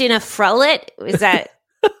trapped in a frullet? Does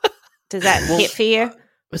that hit for you?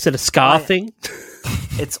 Was it a scar thing?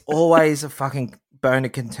 It's always a fucking bone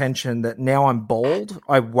of contention that now I'm bald.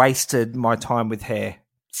 I wasted my time with hair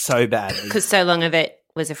so badly. Because so long of it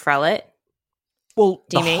was a frullet. Well,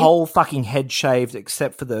 Do you the mean? whole fucking head shaved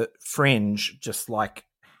except for the fringe just like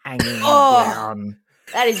hanging down.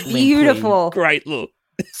 That is Limpy. beautiful. Great look.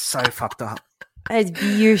 So fucked up. That is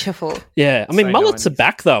beautiful. Yeah. I mean, So mullets 90s. are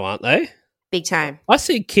back though, aren't they? Big time. I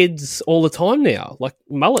see kids all the time now. Like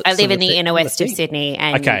mullets. I live are in the thi- inner are west of thing. Sydney,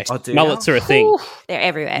 and Okay. Oh, do Mullets you? are a thing. whew, they're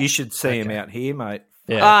everywhere. You should see him out here, mate.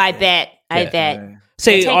 Oh, Yeah. I bet. I bet. Yeah.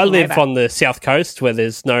 See, They're I taking live over. on the south coast where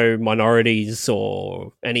there's no minorities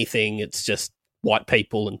or anything. It's just white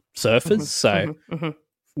people and surfers. So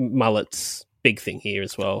mullets, big thing here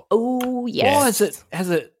as well. Oh, yes. Oh, has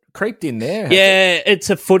it creeped in there? Has Yeah, it's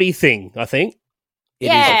a footy thing, I think. It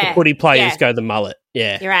is Yeah. The footy players Yeah. go the mullet.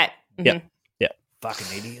 Yeah. You're right. Yep.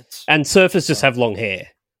 fucking idiots. And surfers just have long hair.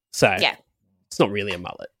 So Yeah. it's not really a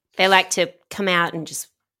mullet. They like to come out and just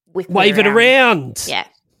Wave it around. Yeah.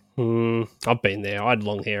 I've been there. I had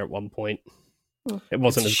long hair at one point. It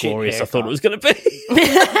wasn't It's a as shit glorious as I thought haircut. it was going to be.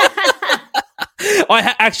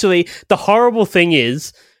 Actually, the horrible thing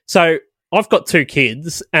is, so I've got two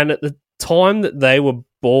kids, and at the time that they were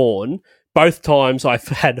born, both times I've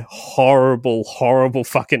had horrible, horrible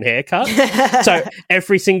fucking haircut. So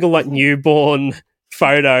every single like newborn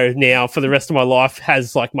photo now for the rest of my life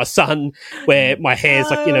has like my son where my hair's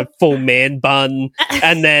like in a full man bun,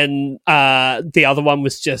 and then the other one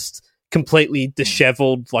was just completely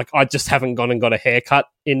disheveled. Like I just haven't gone and got a haircut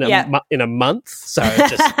in a month, so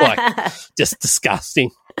it's just like just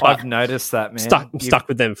disgusting. I've noticed that, man. I'm stuck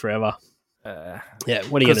with them forever. Yeah,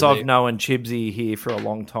 what are you Because going I've to do? known Chibsy here for a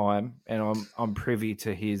long time, and I'm privy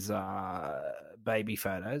to his baby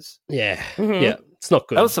photos. Yeah, yeah, it's not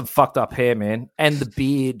good. That was some fucked up hair, man, and the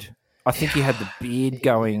beard. I think he had the beard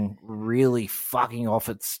going really fucking off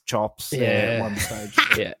its chops there at one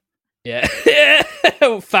stage. Yeah.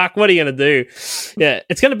 Oh, fuck, what are you going to do? Yeah,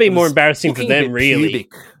 it's going to be more embarrassing for Looking a them, bit really.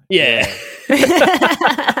 pubic. Yeah.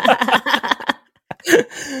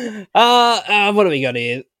 What do we got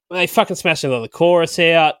here? They fucking smashed another chorus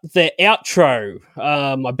out. The outro,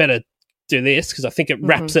 I better do this because I think it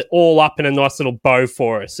wraps it all up in a nice little bow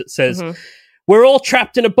for us. It says, we're all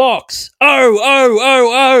trapped in a box. Oh, oh,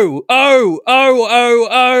 oh, oh, oh, oh,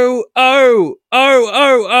 oh, oh, oh,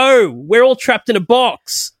 oh, oh. We're all trapped in a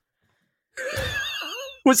box.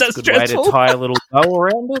 Was that Good way to stressful? tie a little bow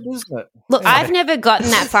around it, isn't it? Look, I've never gotten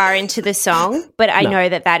that far into the song, but I know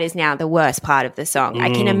that is now the worst part of the song. I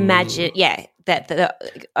can imagine, that the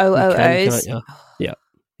OOOs. Yeah,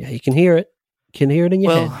 you can hear it. You can hear it in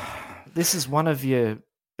your head. Well, this is one of your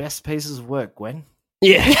best pieces of work, Gwen.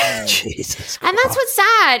 Yeah, Jesus. And that's what's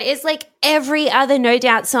sad is like every other No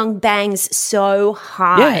Doubt song bangs so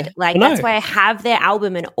hard. Yeah, like I know. that's why I have their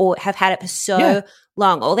album and have had it for so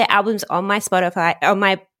long. All their albums on my Spotify, on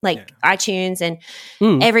my iTunes, and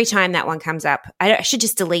every time that one comes up, I should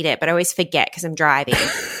just delete it, but I always forget because I'm driving.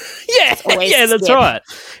 always That's skip. right.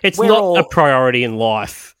 It's We're not all- a priority in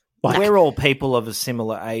life. Like, We're all people of a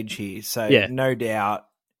similar age here, so Yeah. No Doubt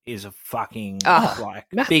is a fucking Oh. like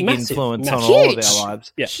Ma- big massive, influence massive. on all of Huge. our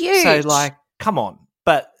lives. Yeah. Huge. So like come on.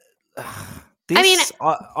 But this, I mean-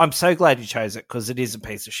 I'm so glad you chose it because it is a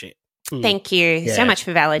piece of shit. Thank you so much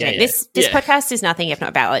for validating. Yeah. This podcast is nothing if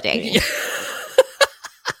not validating.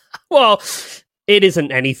 Well, it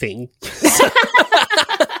isn't anything. This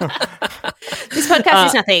podcast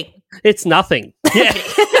is nothing. It's nothing. Yeah.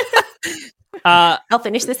 I'll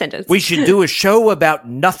finish the sentence. We should do a show about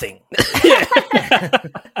nothing.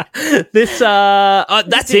 This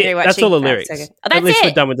that's it. That's all the Rewatching. lyrics. So good. Oh, At that's least it.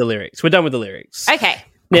 we're done with the lyrics. We're done with the lyrics. Okay.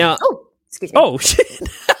 Now, Oh, excuse me. oh shit.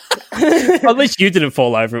 At least you didn't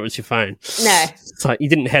fall over. It was your phone. No. It's like you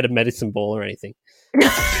didn't head a medicine ball or anything.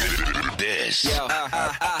 This is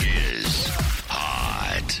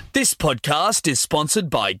hot. This podcast is sponsored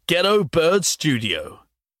by Ghetto Bird Studio.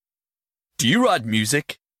 Do you write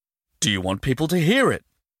music? Do you want people to hear it?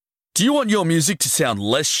 Do you want your music to sound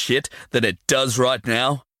less shit than it does right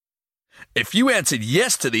now? If you answered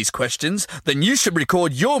yes to these questions, then you should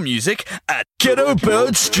record your music at Ghetto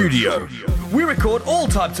Bird Studio. We record all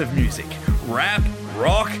types of music: rap,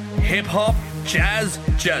 rock, hip-hop, jazz,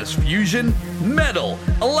 jazz fusion, metal,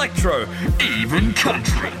 electro, even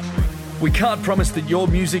country. We can't promise that your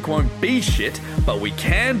music won't be shit, but we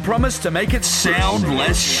can promise to make it sound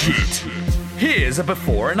less shit. Here's a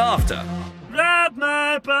before and after. Grab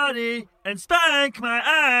my body and spank my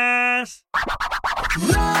ass.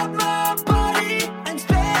 Grab my body and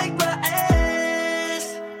spank my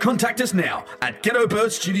ass. Contact us now at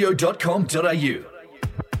ghettobirdstudio.com.au.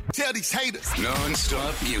 Tell these haters.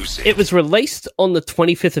 Non-stop music. It was released on the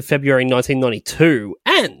 25th of February 1992,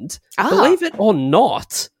 and believe it or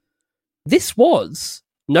not, this was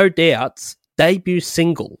No Doubt's debut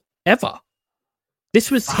single ever.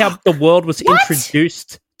 This was how the world was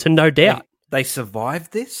introduced to No Doubt. They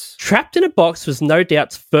survived this? Trapped in a Box was No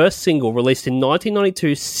Doubt's first single, released in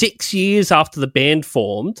 1992, 6 years after the band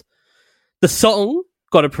formed. The song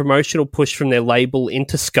got a promotional push from their label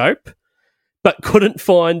Interscope, but couldn't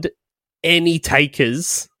find any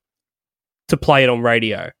takers to play it on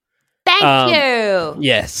radio. Thank you.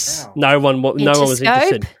 Yes, Wow. no one was Interscope?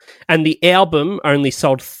 interested, and the album only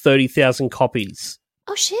sold 30,000 copies.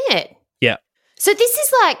 Oh, shit. Yeah, So this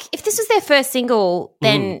is like, if this was their first single,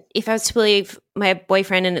 then if I was to believe my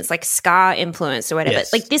boyfriend and it's like ska influenced or whatever,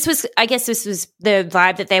 Yes. like this was, I guess this was the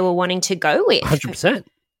vibe that they were wanting to go with. 100%.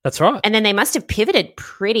 That's right. And then they must have pivoted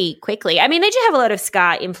pretty quickly. I mean, they do have a lot of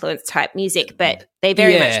ska influence type music, but they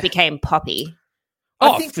very Yeah. much became poppy.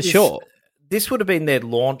 Oh, I think for this- sure. This would have been their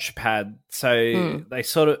launch pad. So they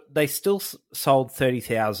still sold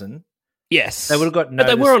 30,000. Yes, They would have got but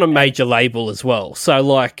they noticed, were on a major label as well. So,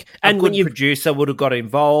 like, and and good when you producer would have got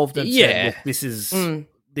involved and Yeah. said, "Look,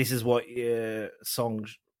 this is what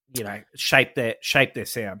songs shape their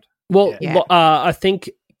sound." well, Yeah. I think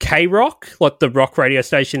K Rock, like the rock radio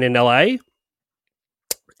station in LA,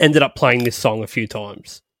 ended up playing this song a few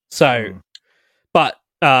times. So, but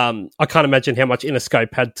I can't imagine how much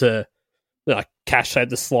Interscope had to Cash had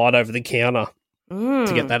to slide over the counter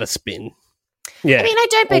to get that a spin. Yeah, I mean, I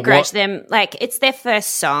don't Or begrudge what- them. Like, it's their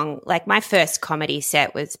first song. Like, my first comedy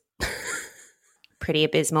set was pretty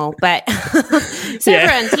abysmal, but so Yeah.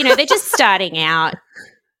 everyone's, they're just starting out.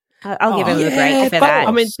 I'll give them a break for but, that.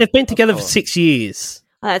 I mean, they've been together for 6 years.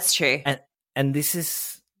 Oh, that's true. And this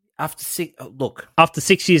is after 6. Look, After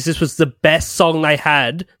 6 years, this was the best song they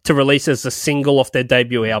had to release as a single off their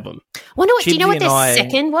debut album. Wonder what? Do you know what Chibsy their and I-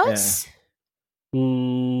 second was?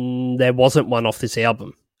 There wasn't one off this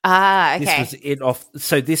album. Ah, okay. this was it off.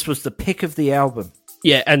 So this was the pick of the album.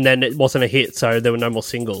 Yeah, and then it wasn't a hit, so there were no more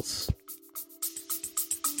singles.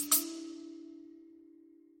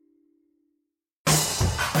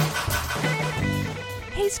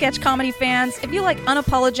 Hey, sketch comedy fans, if you like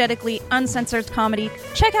unapologetically uncensored comedy,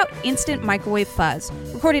 check out Instant Microwave Fuzz.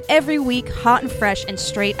 Recorded every week, hot and fresh and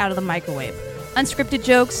straight out of the microwave. Unscripted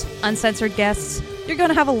jokes, uncensored guests. You're going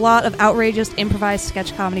to have a lot of outrageous improvised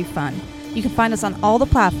sketch comedy fun. You can find us on all the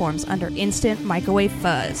platforms under Instant Microwave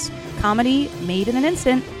Fuzz. Comedy made in an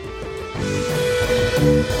instant.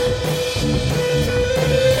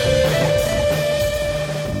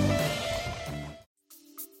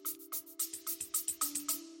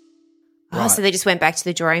 Oh, so they just went back to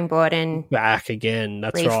the drawing board and Back again,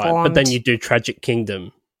 that's right. But Reformed. then you do Tragic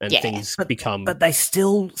Kingdom, and Yeah. things become... But they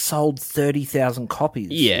still sold 30,000 copies.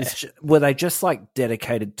 Yeah. Were they just like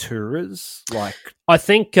dedicated tourers? Like, I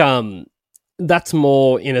think that's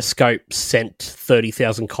more Interscope sent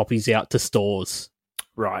 30,000 copies out to stores.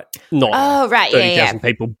 right. Not Oh, right, yeah, 30,000 yeah.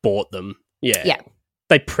 people bought them. Yeah. Yeah.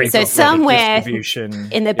 They printed So them. somewhere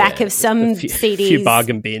Distribution. in the back of some a few, CDs, few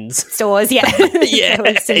bargain bins. stores, yeah. Yeah,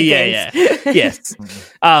 There was some yeah, things. yes.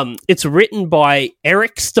 It's written by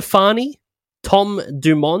Eric Stefani Tom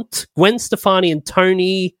Dumont, Gwen Stefani, and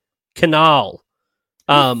Tony Canal.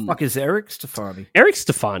 Who the fuck is Eric Stefani? Eric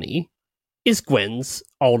Stefani is Gwen's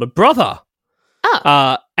older brother.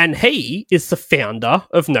 Oh. And he is the founder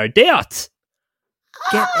of No Doubt.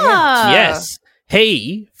 Get out. Yes.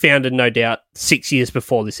 He founded No Doubt 6 years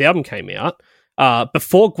before this album came out.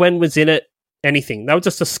 Before Gwen was in it, anything. They were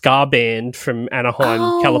just a ska band from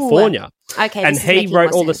Anaheim, California. Okay. And this is he making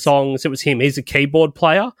wrote more all the sense. songs. It was him. He's a keyboard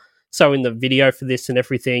player. So in the video for this and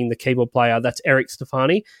everything, the keyboard player, that's Eric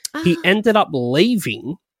Stefani. He ended up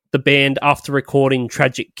leaving the band after recording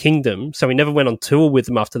Tragic Kingdom. So he never went on tour with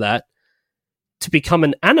them after that to become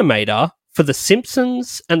an animator for The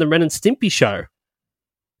Simpsons and the Ren and Stimpy show.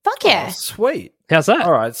 Fuck yeah. Oh, sweet. How's that?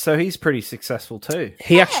 All right, so he's pretty successful too.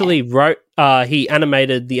 He actually wrote, he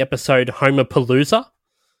animated the episode Homerpalooza,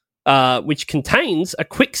 which contains a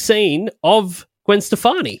quick scene of Gwen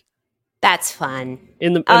Stefani That's fun.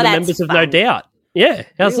 in the that's members of No fun. Doubt. Yeah,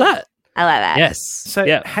 how's that? I like that. Yes. So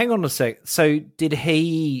yeah. hang on a sec. So did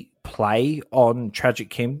he play on Tragic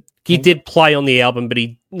Kim? He did play on the album, but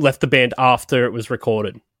he left the band after it was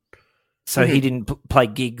recorded. So he didn't play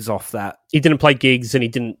gigs off that, He didn't play gigs, and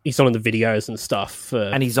he's not in the videos and stuff.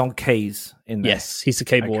 and he's on keys in there. yes, he's the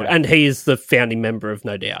keyboard, Okay. and he is the founding member of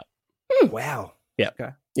No Doubt. Wow. Yeah.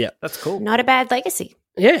 Okay. Yeah. That's cool. Not a bad legacy.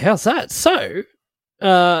 Yeah, how's that? So,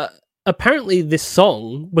 apparently this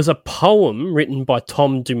song was a poem written by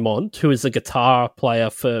Tom Dumont, who is a guitar player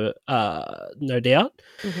for No Doubt.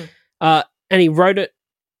 And he wrote it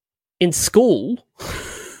in school.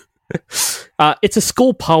 It's a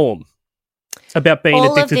school poem about being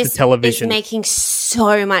All of addicted this to television. is making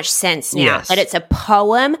so much sense now. Yes. That it's a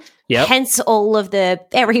poem, Yep. hence all of the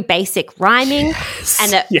very basic rhyming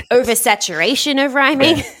and the Yes. oversaturation of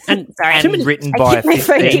rhyming. And Sorry. too many, Written I by a keep my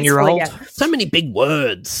phone 15-year-old. exploding. so many big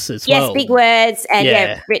words as Yes, well. big words, and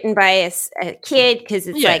Yeah. written by a kid, because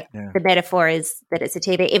it's Yeah. like the metaphor is that it's a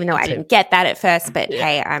TV, even though I didn't get that at first, but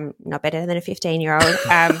hey, I'm not better than a 15-year-old.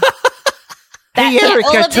 Hey, Eric,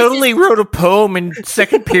 all I of this totally wrote a poem in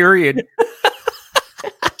second period.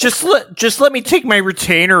 Just let me take my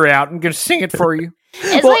retainer out. I'm going to sing it for you.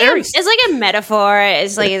 It's, Well, like Eric's- it's like a metaphor.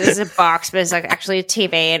 It's like there's a box, but it's like actually a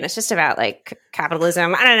TV, and it's just about like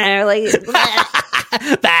capitalism. I don't know, like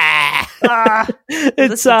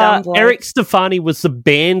It's dumb boy. Eric Stefani was the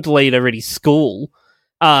band leader at his school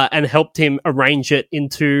and helped him arrange it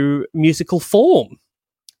into musical form.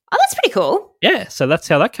 oh, that's pretty cool. Yeah, so that's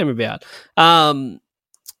how that came about.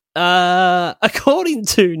 According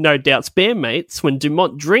to No Doubt's bandmates, when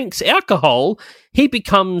Dumont drinks alcohol, he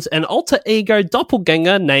becomes an alter ego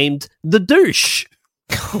doppelganger named the Douche.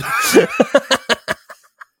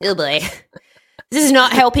 Oh boy, this is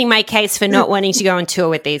not helping my case for not wanting to go on tour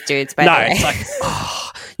with these dudes. By No, the way, it's like,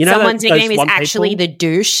 oh, you know, someone's those nickname is one actually people? the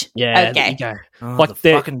douche. Yeah, there okay. you go. Oh, Like the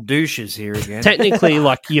they're- fucking douches here again. Technically,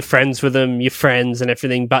 like you're friends with them, you're friends and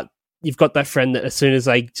everything, but you've got that friend that as soon as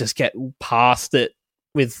they just get past it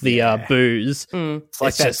with the booze, Mm. It's like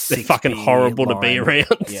it's that just they're 6 fucking beer horrible to be line. around.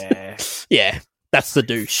 Yeah. Yeah, that's the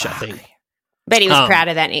douche, I think. But he was Um, proud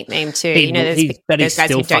of that nickname too. He, you know, he, but he those guys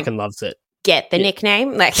still who don't fucking loves it. get the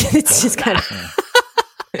nickname. Like it's just kind of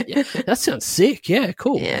That sounds sick. Yeah,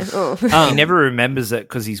 cool. yeah. Oh. He never remembers it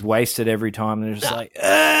because he's wasted every time. And they're just like,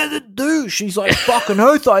 the douche. He's like, fucking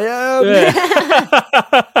oath I am.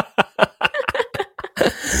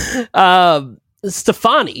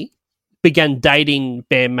 Stefani began dating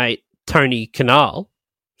bandmate Tony Canal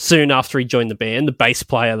soon after he joined the band, the bass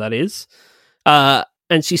player, that is. And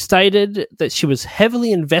she stated that she was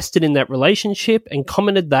heavily invested in that relationship and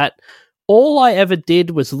commented that all I ever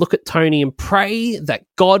did was look at Tony and pray that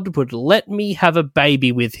God would let me have a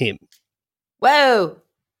baby with him. Whoa.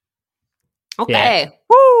 Okay.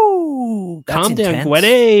 Woo! That's Calm down, intense.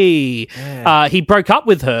 Gwenny. Yeah. He broke up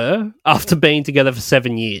with her after being together for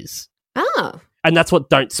 7 years. Oh. And that's what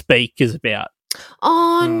Don't Speak is about.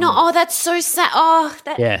 Oh no! Oh, that's so sad. Oh,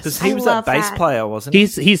 that. Yes. Because I he was love that bass that. player, wasn't he?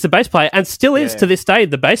 He's the bass player and still is Yeah. to this day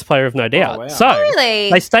the bass player of No Doubt. wow. So Really?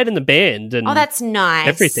 they stayed in the band and Oh, that's nice.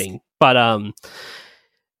 everything. But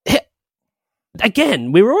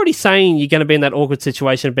again, we were already saying you're going to be in that awkward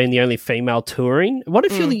situation of being the only female touring. What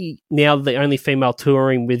if you're now the only female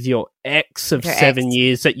touring with your ex of Your 7 ex.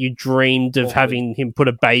 years that you dreamed of having him put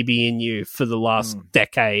a baby in you for the last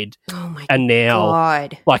decade, Oh my and now,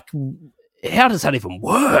 god, like, how does that even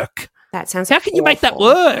work? that sounds. How can you make that awful.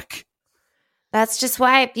 work? That's just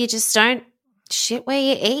why you just don't shit where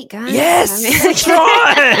you eat, guys. Yes, I mean,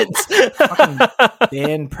 that's right.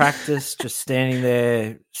 Band practice, just standing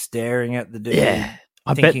there staring at the dude. Yeah.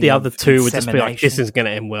 I bet thinking the of other two would just be like, insemination. this isn't going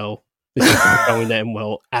to end well. This isn't going to end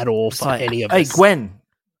well at all It's for like, any of hey, us. Gwen,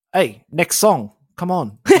 hey, next song, come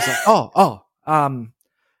on. I was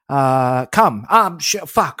like, come.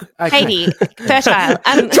 Fuck. Okay. Katie, fertile.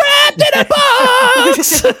 Trapped in a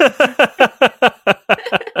box.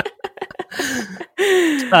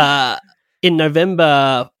 In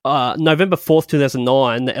November 4th,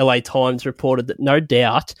 2009, the LA Times reported that No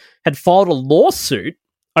Doubt had filed a lawsuit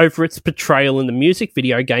over its portrayal in the music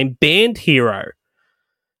video game Band Hero.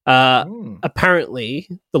 Apparently,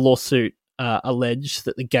 the lawsuit alleged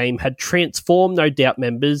that the game had transformed No Doubt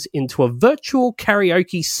members into a virtual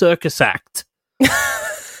karaoke circus act.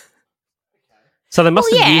 So they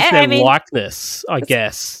must have used their likeness, I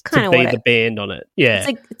guess, to be the band on it. Yeah.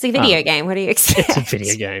 It's a video game. What do you expect? It's a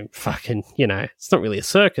video game. Fucking, it's not really a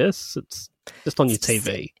circus. It's just on your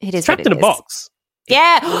TV. It is trapped in a box.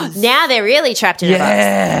 Yeah. Now they're really trapped in a box.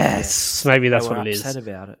 Yes. Maybe that's what it is. Upset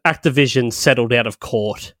about it. Activision settled out of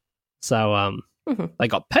court. So they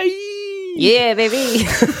got paid. Yeah, baby.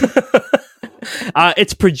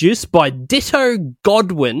 It's produced by Ditto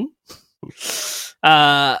Godwin.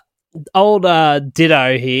 Old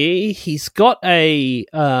Ditto here. He's got a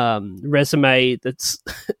resume that's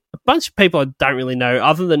a bunch of people I don't really know,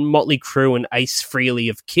 other than Motley Crue and Ace Frehley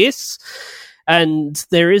of Kiss. And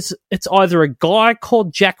it's either a guy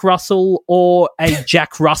called Jack Russell or a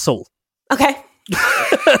Jack Russell. Okay.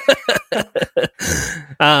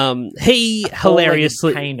 He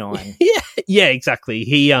hilariously canine. Yeah, exactly.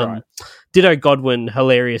 He Right. Ditto Godwin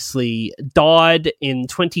hilariously died in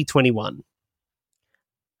 2021.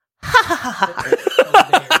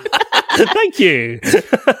 Thank you. You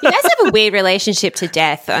guys have a weird relationship to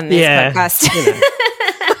death on this podcast.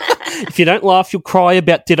 If you don't laugh, you'll cry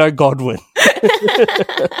about Ditto Godwin.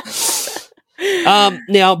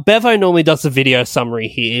 Now, Bevo normally does the video summary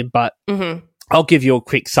here, but I'll give you a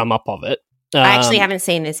quick sum up of it. I actually haven't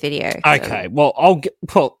seen this video. Okay, well,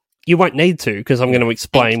 you won't need to because I'm going to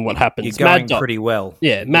explain what happens. You're going pretty well.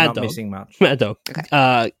 Yeah, Mad not Dog. missing much. Mad Dog.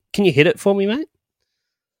 Okay. Can you hit it for me, mate?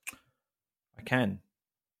 I can.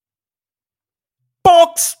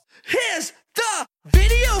 Box! Here's the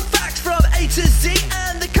video facts from A to Z,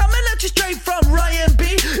 and they're coming at you straight from Ryan B.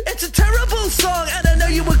 It's a terrible song, and I know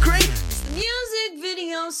you agree. It's the music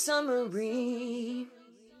video summary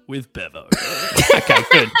with Bevo. Okay,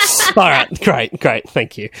 good. All right, great.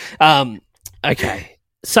 Thank you. Okay,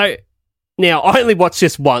 so now I only watched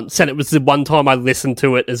this once, and it was the one time I listened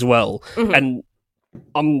to it as well. And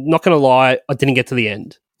I'm not going to lie, I didn't get to the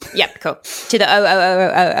end. Yep, cool. To the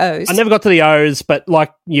O's. I never got to the O's, but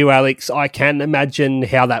like you, Alex, I can imagine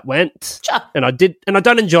how that went. Sure. And I did, and I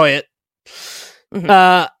don't enjoy it.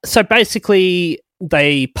 So basically,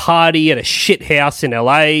 they party at a shit house in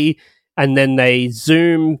LA, and then they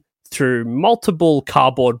zoom through multiple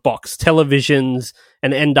cardboard box televisions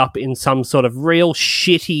and end up in some sort of real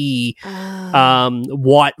shitty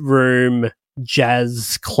white room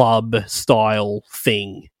jazz club style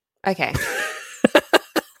thing. Okay.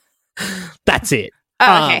 That's it.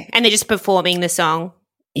 Oh, okay. And they're just performing the song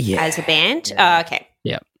as a band? Yeah. Oh, okay.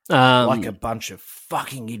 Yeah. Like a bunch of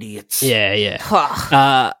fucking idiots. Yeah.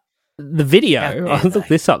 The video, I looked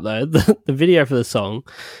this up though, the video for the song,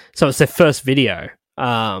 so it's their first video,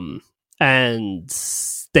 and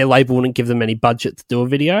their label wouldn't give them any budget to do a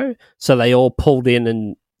video, so they all pulled in,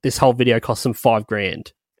 and this whole video cost them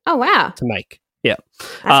 $5,000 Oh, wow. to make. Yeah.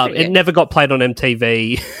 That's pretty it good. never got played on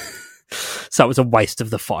MTV, so it was a waste of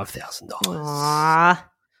the $5,000. Aww.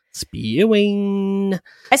 Spewing.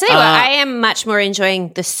 I tell you what, I am much more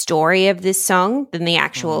enjoying the story of this song than the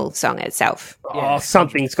actual song itself. Oh,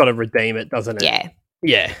 something's got to redeem it, doesn't it?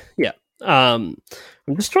 Yeah. Yeah. I'm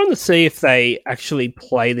just trying to see if they actually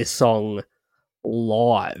play this song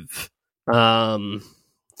live. Because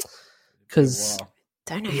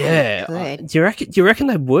Don't know how they could. do you reckon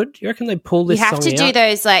they would? Do you reckon they pull this You have song to do out?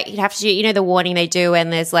 those, like, you'd have to do, the warning they do when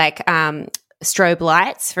there's, like, strobe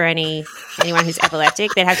lights for anyone who's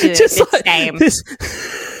epileptic. They'd have to do Just the like same this.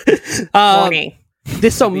 warning.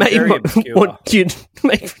 This song may very obscure. want you to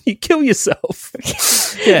make you kill yourself.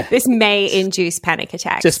 Yeah. This may induce panic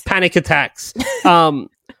attacks. Just panic attacks.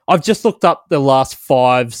 I've just looked up the last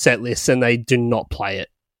 5 set lists and they do not play it.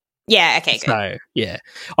 Yeah, okay, good. So, yeah.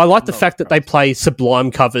 I like the fact that they play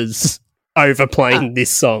Sublime covers over playing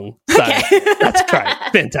this song. So, that's great.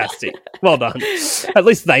 Fantastic. Well done. At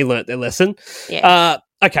least they learnt their lesson. Yeah.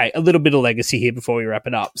 Okay, a little bit of legacy here before we wrap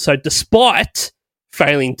it up. So, despite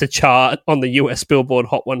failing to chart on the US Billboard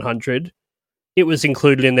Hot 100, it was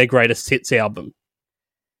included in their greatest hits album.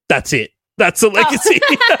 That's it. That's a legacy.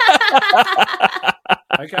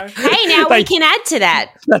 Okay. Hey, now we can add to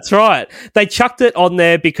that. That's right. They chucked it on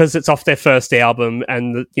there because it's off their first album,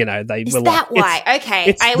 and they Is were that like, why?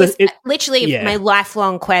 Okay. Literally yeah. my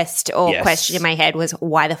lifelong quest or Yes. question in my head was,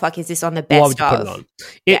 why the fuck is this on the Why best would you of? put it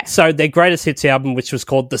on? So their greatest hits album, which was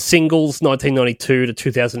called The Singles 1992 to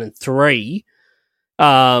 2003,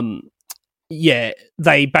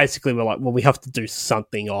 they basically were like, well, we have to do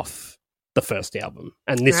something off the first album.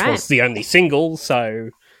 And this was the only single, so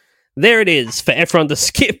there it is for everyone to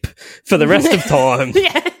skip for the rest of time.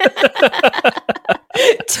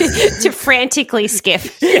 to frantically skip.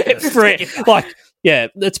 It's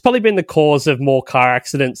probably been the cause of more car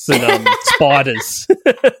accidents than spiders.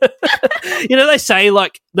 They say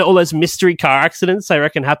all those mystery car accidents they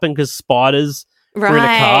reckon happen because spiders were in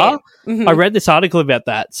a car. Mm-hmm. I read this article about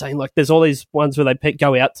that saying there's all these ones where they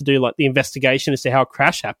go out to do the investigation as to how a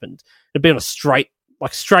crash happened. It'd be on a straight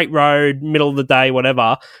road, middle of the day,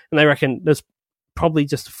 whatever, and they reckon there's probably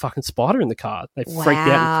just a fucking spider in the car. They freaked out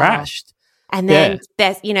and crashed. And then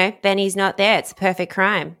then he's not there. It's a perfect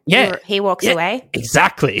crime. Yeah. He walks away.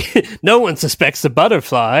 Exactly. No one suspects the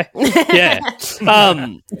butterfly. Yeah.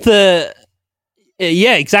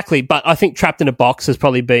 Exactly. But I think Trapped in a Box has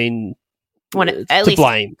probably been at least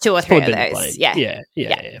blame. 2 or 3 of those. Yeah,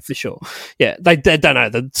 for sure. Yeah, they don't know.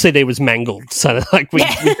 The CD was mangled, so we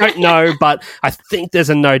don't know. But I think there's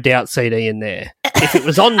a No Doubt CD in there. If it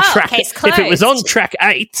was on track, if it was on track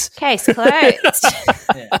 8, case closed.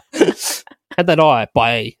 Had that eye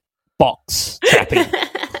by Box Trapping.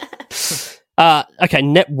 Okay,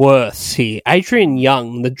 net worths here. Adrian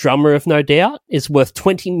Young, the drummer of No Doubt, is worth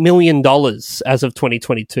 $20 million as of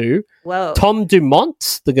 2022. Whoa. Tom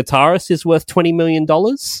Dumont, the guitarist, is worth $20 million.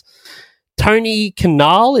 Tony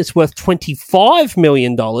Kanal is worth $25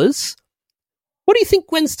 million. What do you think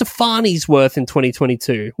Gwen Stefani's worth in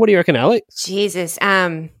 2022? What do you reckon, Alex? Jesus.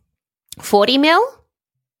 40 mil?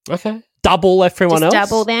 Okay. Double everyone else?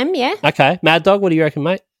 Double them, yeah. Okay. Mad Dog, what do you reckon,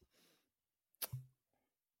 mate?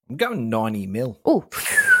 I'm going 90 mil. Ooh.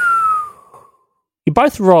 You're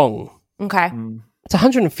both wrong. Okay. It's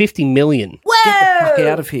 150 million. Whoa! Get the fuck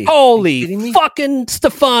out of here. Holy fucking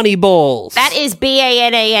Stefani balls. That is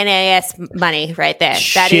BANANAS money right there.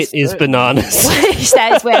 Shit is bananas.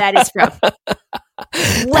 That is where that is from. Wow.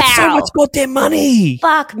 That's so much goddamn money.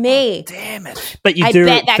 Fuck me. Damn it. But you I do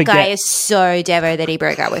bet that forget. guy is so devo that he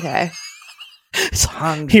broke up with her.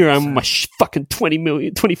 Here I'm my fucking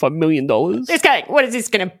 $25 million. This guy, what is this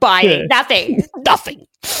going to buy me? Nothing. Nothing.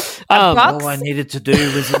 All I needed to do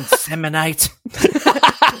was inseminate.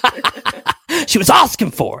 She was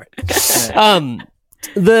asking for it.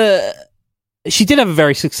 She did have a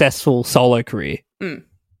very successful solo career,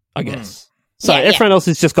 I guess. So everyone else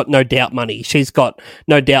has just got No Doubt money. She's got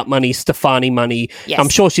No Doubt money, Stefani money. Yes. I'm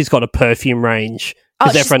sure she's got a perfume range.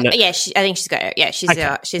 I think she's got it. Yeah,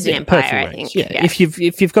 she's an empire, I think. Yeah. If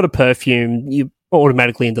you've got a perfume, you're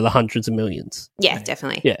automatically into the hundreds of millions. Yeah,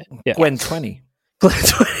 definitely. Yeah. Gwen 20.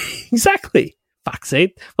 Exactly. Fuck's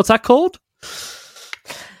sake. What's that called?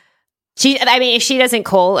 If she doesn't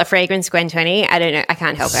call a fragrance Gwen 20, I don't know. I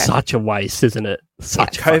can't help her. Such a waste, isn't it?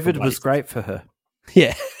 Such a COVID fucking was waste. great for her.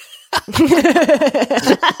 Yeah.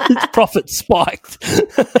 Profit spiked.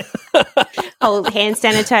 Whole hand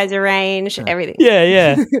sanitizer range, everything.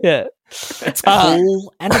 Yeah. It's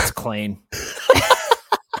cool and it's clean.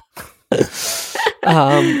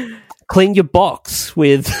 Clean your box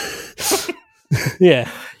with. Yeah.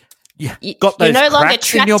 Got those You're no longer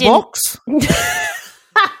cracks in your trapped in- box?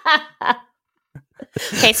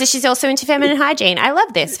 Okay, so she's also into feminine hygiene. I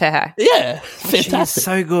love this for her. Yeah. She's Fantastic.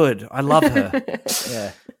 so good. I love her.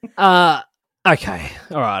 Yeah. Okay.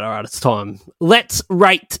 All right. It's time. Let's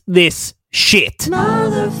rate this shit.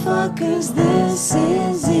 Motherfuckers, this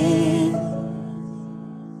is it.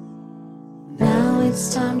 Now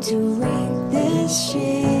it's time to rate this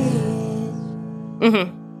shit.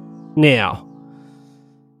 Now,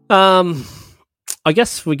 I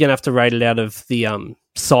guess we're gonna have to rate it out of the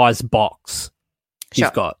size box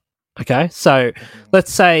you've got. Okay, so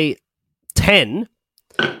let's say 10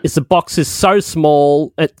 is the box is so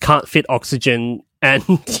small it can't fit oxygen and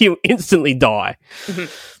you instantly die.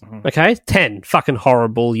 Okay, 10, fucking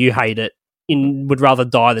horrible. You hate it. You would rather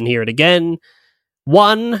die than hear it again.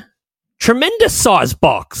 1, tremendous size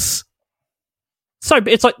box. So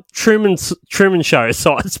it's like Truman Show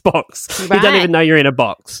size box. You don't even know you're in a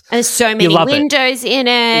box. And there's so many windows in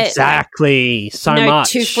it. Exactly. So no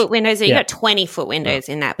much. 2-foot windows. You got 20-foot windows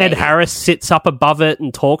in that. Ed baby. Harris sits up above it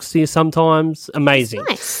and talks to you sometimes. Amazing.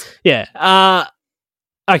 Nice. Yeah.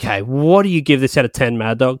 Okay. What do you give this out of 10,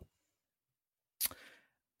 Mad Dog?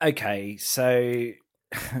 Okay, so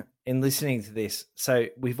in listening to this, so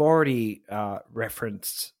we've already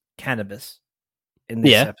referenced cannabis in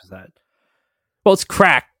this episode. Well, it's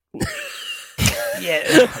crack.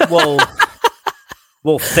 Yeah.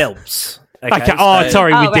 Well, Phelps. Okay. Oh,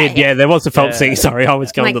 sorry, we did. Yeah, there was a Phelps thing. Sorry, I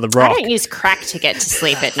was going to the rock. I don't use crack to get to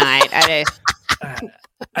sleep at night. I don't.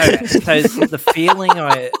 Okay, so the feeling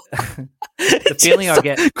I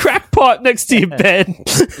get, crack pipe next to your bed.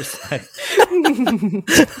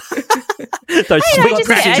 Those I sweet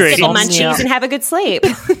crack just drinks. get the munchies and have a good sleep.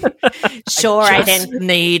 Sure, I then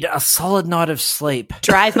need a solid night of sleep.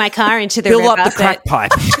 Drive my car into the Fill river. up the crack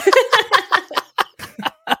pipe.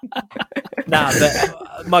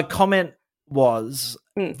 But my comment was,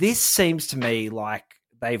 this seems to me like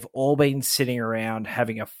they've all been sitting around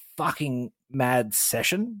having a fucking mad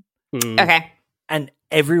session. Okay. And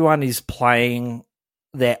everyone is playing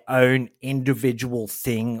their own individual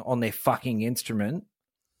thing on their fucking instrument.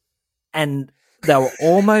 And they were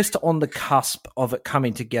almost on the cusp of it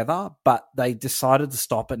coming together, but they decided to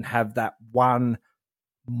stop and have that one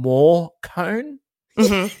more cone.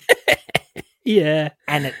 Mm-hmm. Yeah.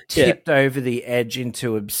 And it tipped over the edge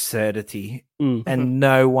into absurdity. And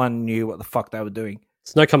no one knew what the fuck they were doing.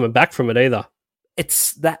 There's no coming back from it either.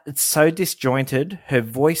 It's so disjointed. Her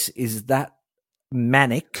voice is that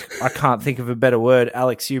manic. I can't think of a better word.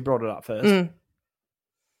 Alex, you brought it up first.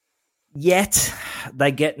 Yet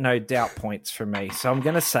they get no doubt points from me. So I'm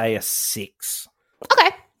going to say a 6.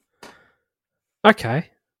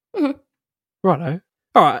 Okay. Righto.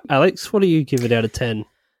 All right, Alex, what do you give it out of 10?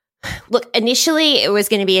 Look, initially it was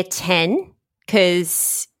going to be a 10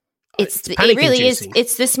 because it really is.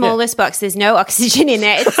 It's the smallest box. There's no oxygen in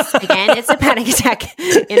there. It's a panic attack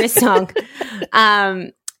in the song.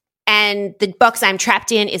 And the box I'm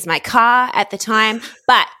trapped in is my car at the time.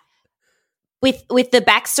 But with the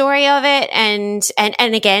backstory of it and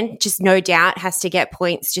again, just No Doubt has to get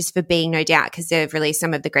points just for being No Doubt because they've released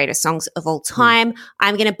some of the greatest songs of all time.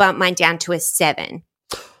 I'm going to bump mine down to a 7.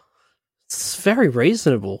 It's very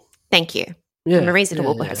reasonable. Thank you. Yeah, I'm a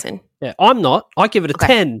reasonable person. Yeah, I'm not. I give it a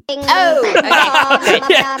 10. Oh, okay.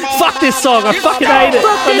 Yeah, fuck this song. I fucking hate it.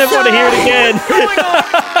 I never want to hear it again.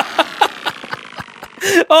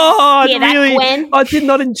 I did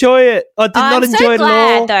not enjoy it. I did not enjoy it at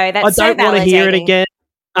all. Though. That's I don't want to hear it again.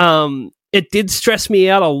 It did stress me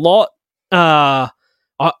out a lot. I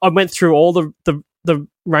went through all the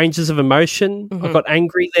ranges of emotion. I got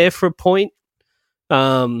angry there for a point.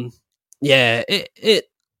 I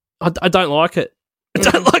don't like it. I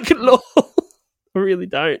don't like it at all. I really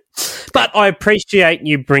don't. But I appreciate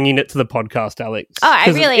you bringing it to the podcast, Alex. Oh,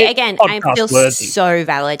 I feel so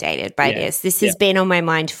validated by this. This has been on my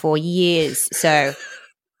mind for years. So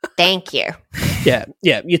thank you. Yeah.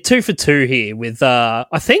 You're 2 for 2 here with, I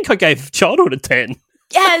think I gave Childhood a 10.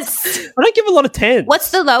 Yes. I don't give a lot of 10s.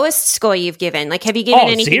 What's the lowest score you've given? Like, have you given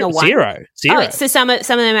anything a 1? Zero. Oh, so some of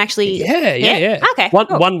them actually. Yeah. Okay.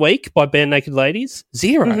 Cool. 1 week by Bare Naked Ladies.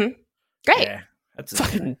 0. Mm-hmm. Great. Yeah, that's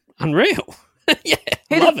fucking unreal. Yeah.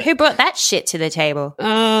 Who brought that shit to the table?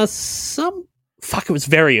 It was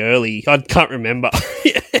very early. I can't remember.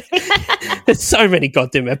 There's so many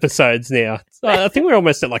goddamn episodes now. So I think we're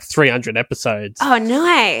almost at like 300 episodes. Oh,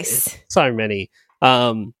 nice. So many.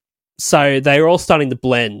 So they were all starting to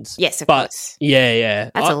blend. Yes, of course. Yeah.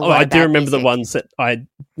 That's a lot I of do bad remember music. the ones that I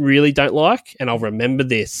really don't like, and I'll remember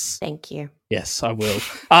this. Thank you. Yes, I will.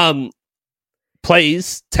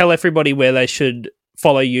 Please tell everybody where they should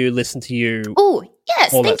follow you, listen to you. Oh,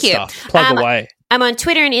 yes, all thank that you. Stuff. Plug away. I'm on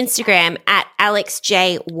Twitter and Instagram at Alex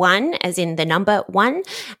Jae1, as in the number 1.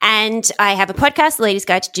 And I have a podcast, The Ladies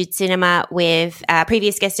Guide to Dude Cinema, with a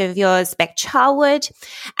previous guest of yours, Beck Charwood.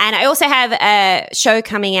 And I also have a show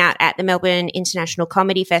coming out at the Melbourne International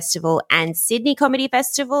Comedy Festival and Sydney Comedy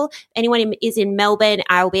Festival. Anyone is in Melbourne,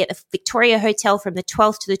 I will be at the Victoria Hotel from the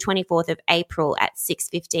 12th to the 24th of April at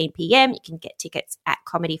 6:15 p.m. You can get tickets at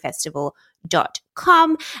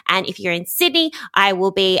comedyfestival.com. And if you're in Sydney, I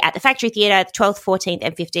will be at the Factory Theatre the 12th, 14th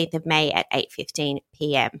and 15th of May at 8:15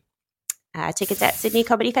 p.m. Tickets at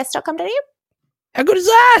sydneycomedyfest.com.au. How good is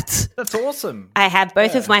that? That's awesome. I have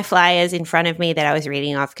both of my flyers in front of me that I was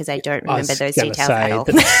reading off because I don't remember those details at all.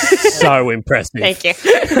 That's so impressive. Thank you.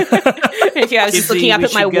 Thank you. I was just looking up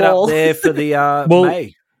at my wall. Up there for the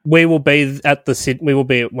May. We will be at we will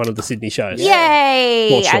be at one of the Sydney shows.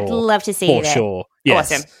 Yay! Sure. I'd love to see you there. For sure.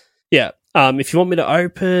 Yes. Awesome. Yeah. If you want me to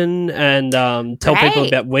open and tell people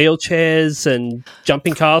about wheelchairs and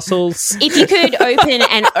jumping castles. If you could open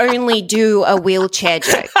and only do a wheelchair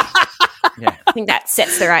joke. Yeah. I think that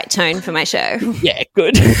sets the right tone for my show. Yeah,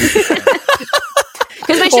 good. Because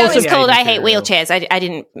my show is called I Hate Wheelchairs. I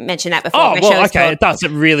didn't mention that before. Oh, my well, show is okay, called... it does.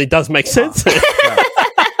 It really does make sense.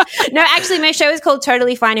 No, actually, my show is called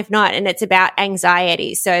Totally Fine If Not, and it's about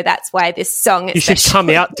anxiety. So that's why this song is You should come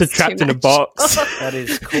out to Trapped in a Box. That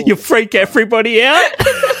is cool. You freak everybody out.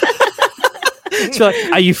 It's like,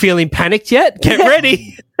 are you feeling panicked yet? Get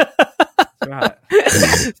ready. Right.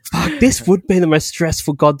 Fuck, this would be the most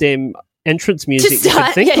stressful goddamn entrance music to you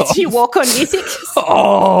could think of. you walk on music.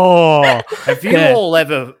 Oh. Have you all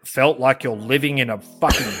ever felt like you're living in a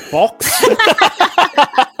fucking box?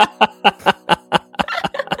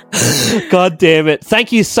 God damn it.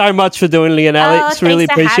 Thank you so much for doing it, Alex. Really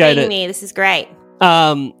thanks for appreciate having it. me. This is great.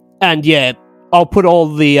 And yeah, I'll put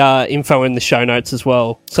all the info in the show notes as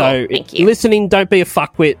well. So Thank you. listening, don't be a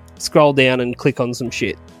fuckwit. Scroll down and click on some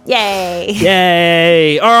shit. Yay.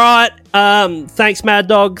 Yay. All right. Thanks, Mad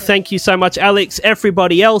Dog. Thank you so much, Alex.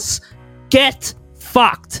 Everybody else, get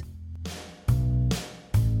fucked.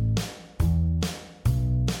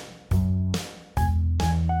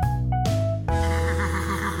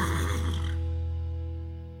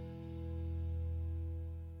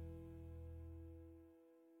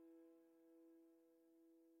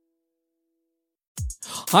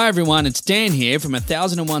 Hi everyone, it's Dan here from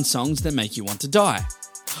 1001 Songs That Make You Want to Die.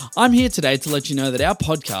 I'm here today to let you know that our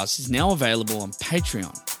podcast is now available on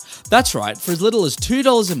Patreon. That's right, for as little as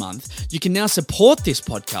 $2 a month, you can now support this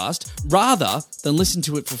podcast rather than listen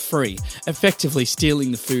to it for free, effectively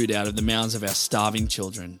stealing the food out of the mouths of our starving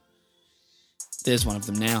children. There's one of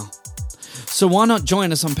them now. So why not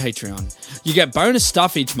join us on Patreon? You get bonus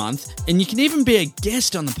stuff each month, and you can even be a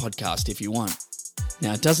guest on the podcast if you want.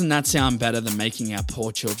 Now, doesn't that sound better than making our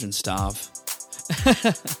poor children starve?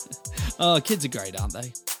 Oh, kids are great, aren't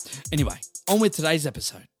they? Anyway, on with today's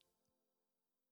episode.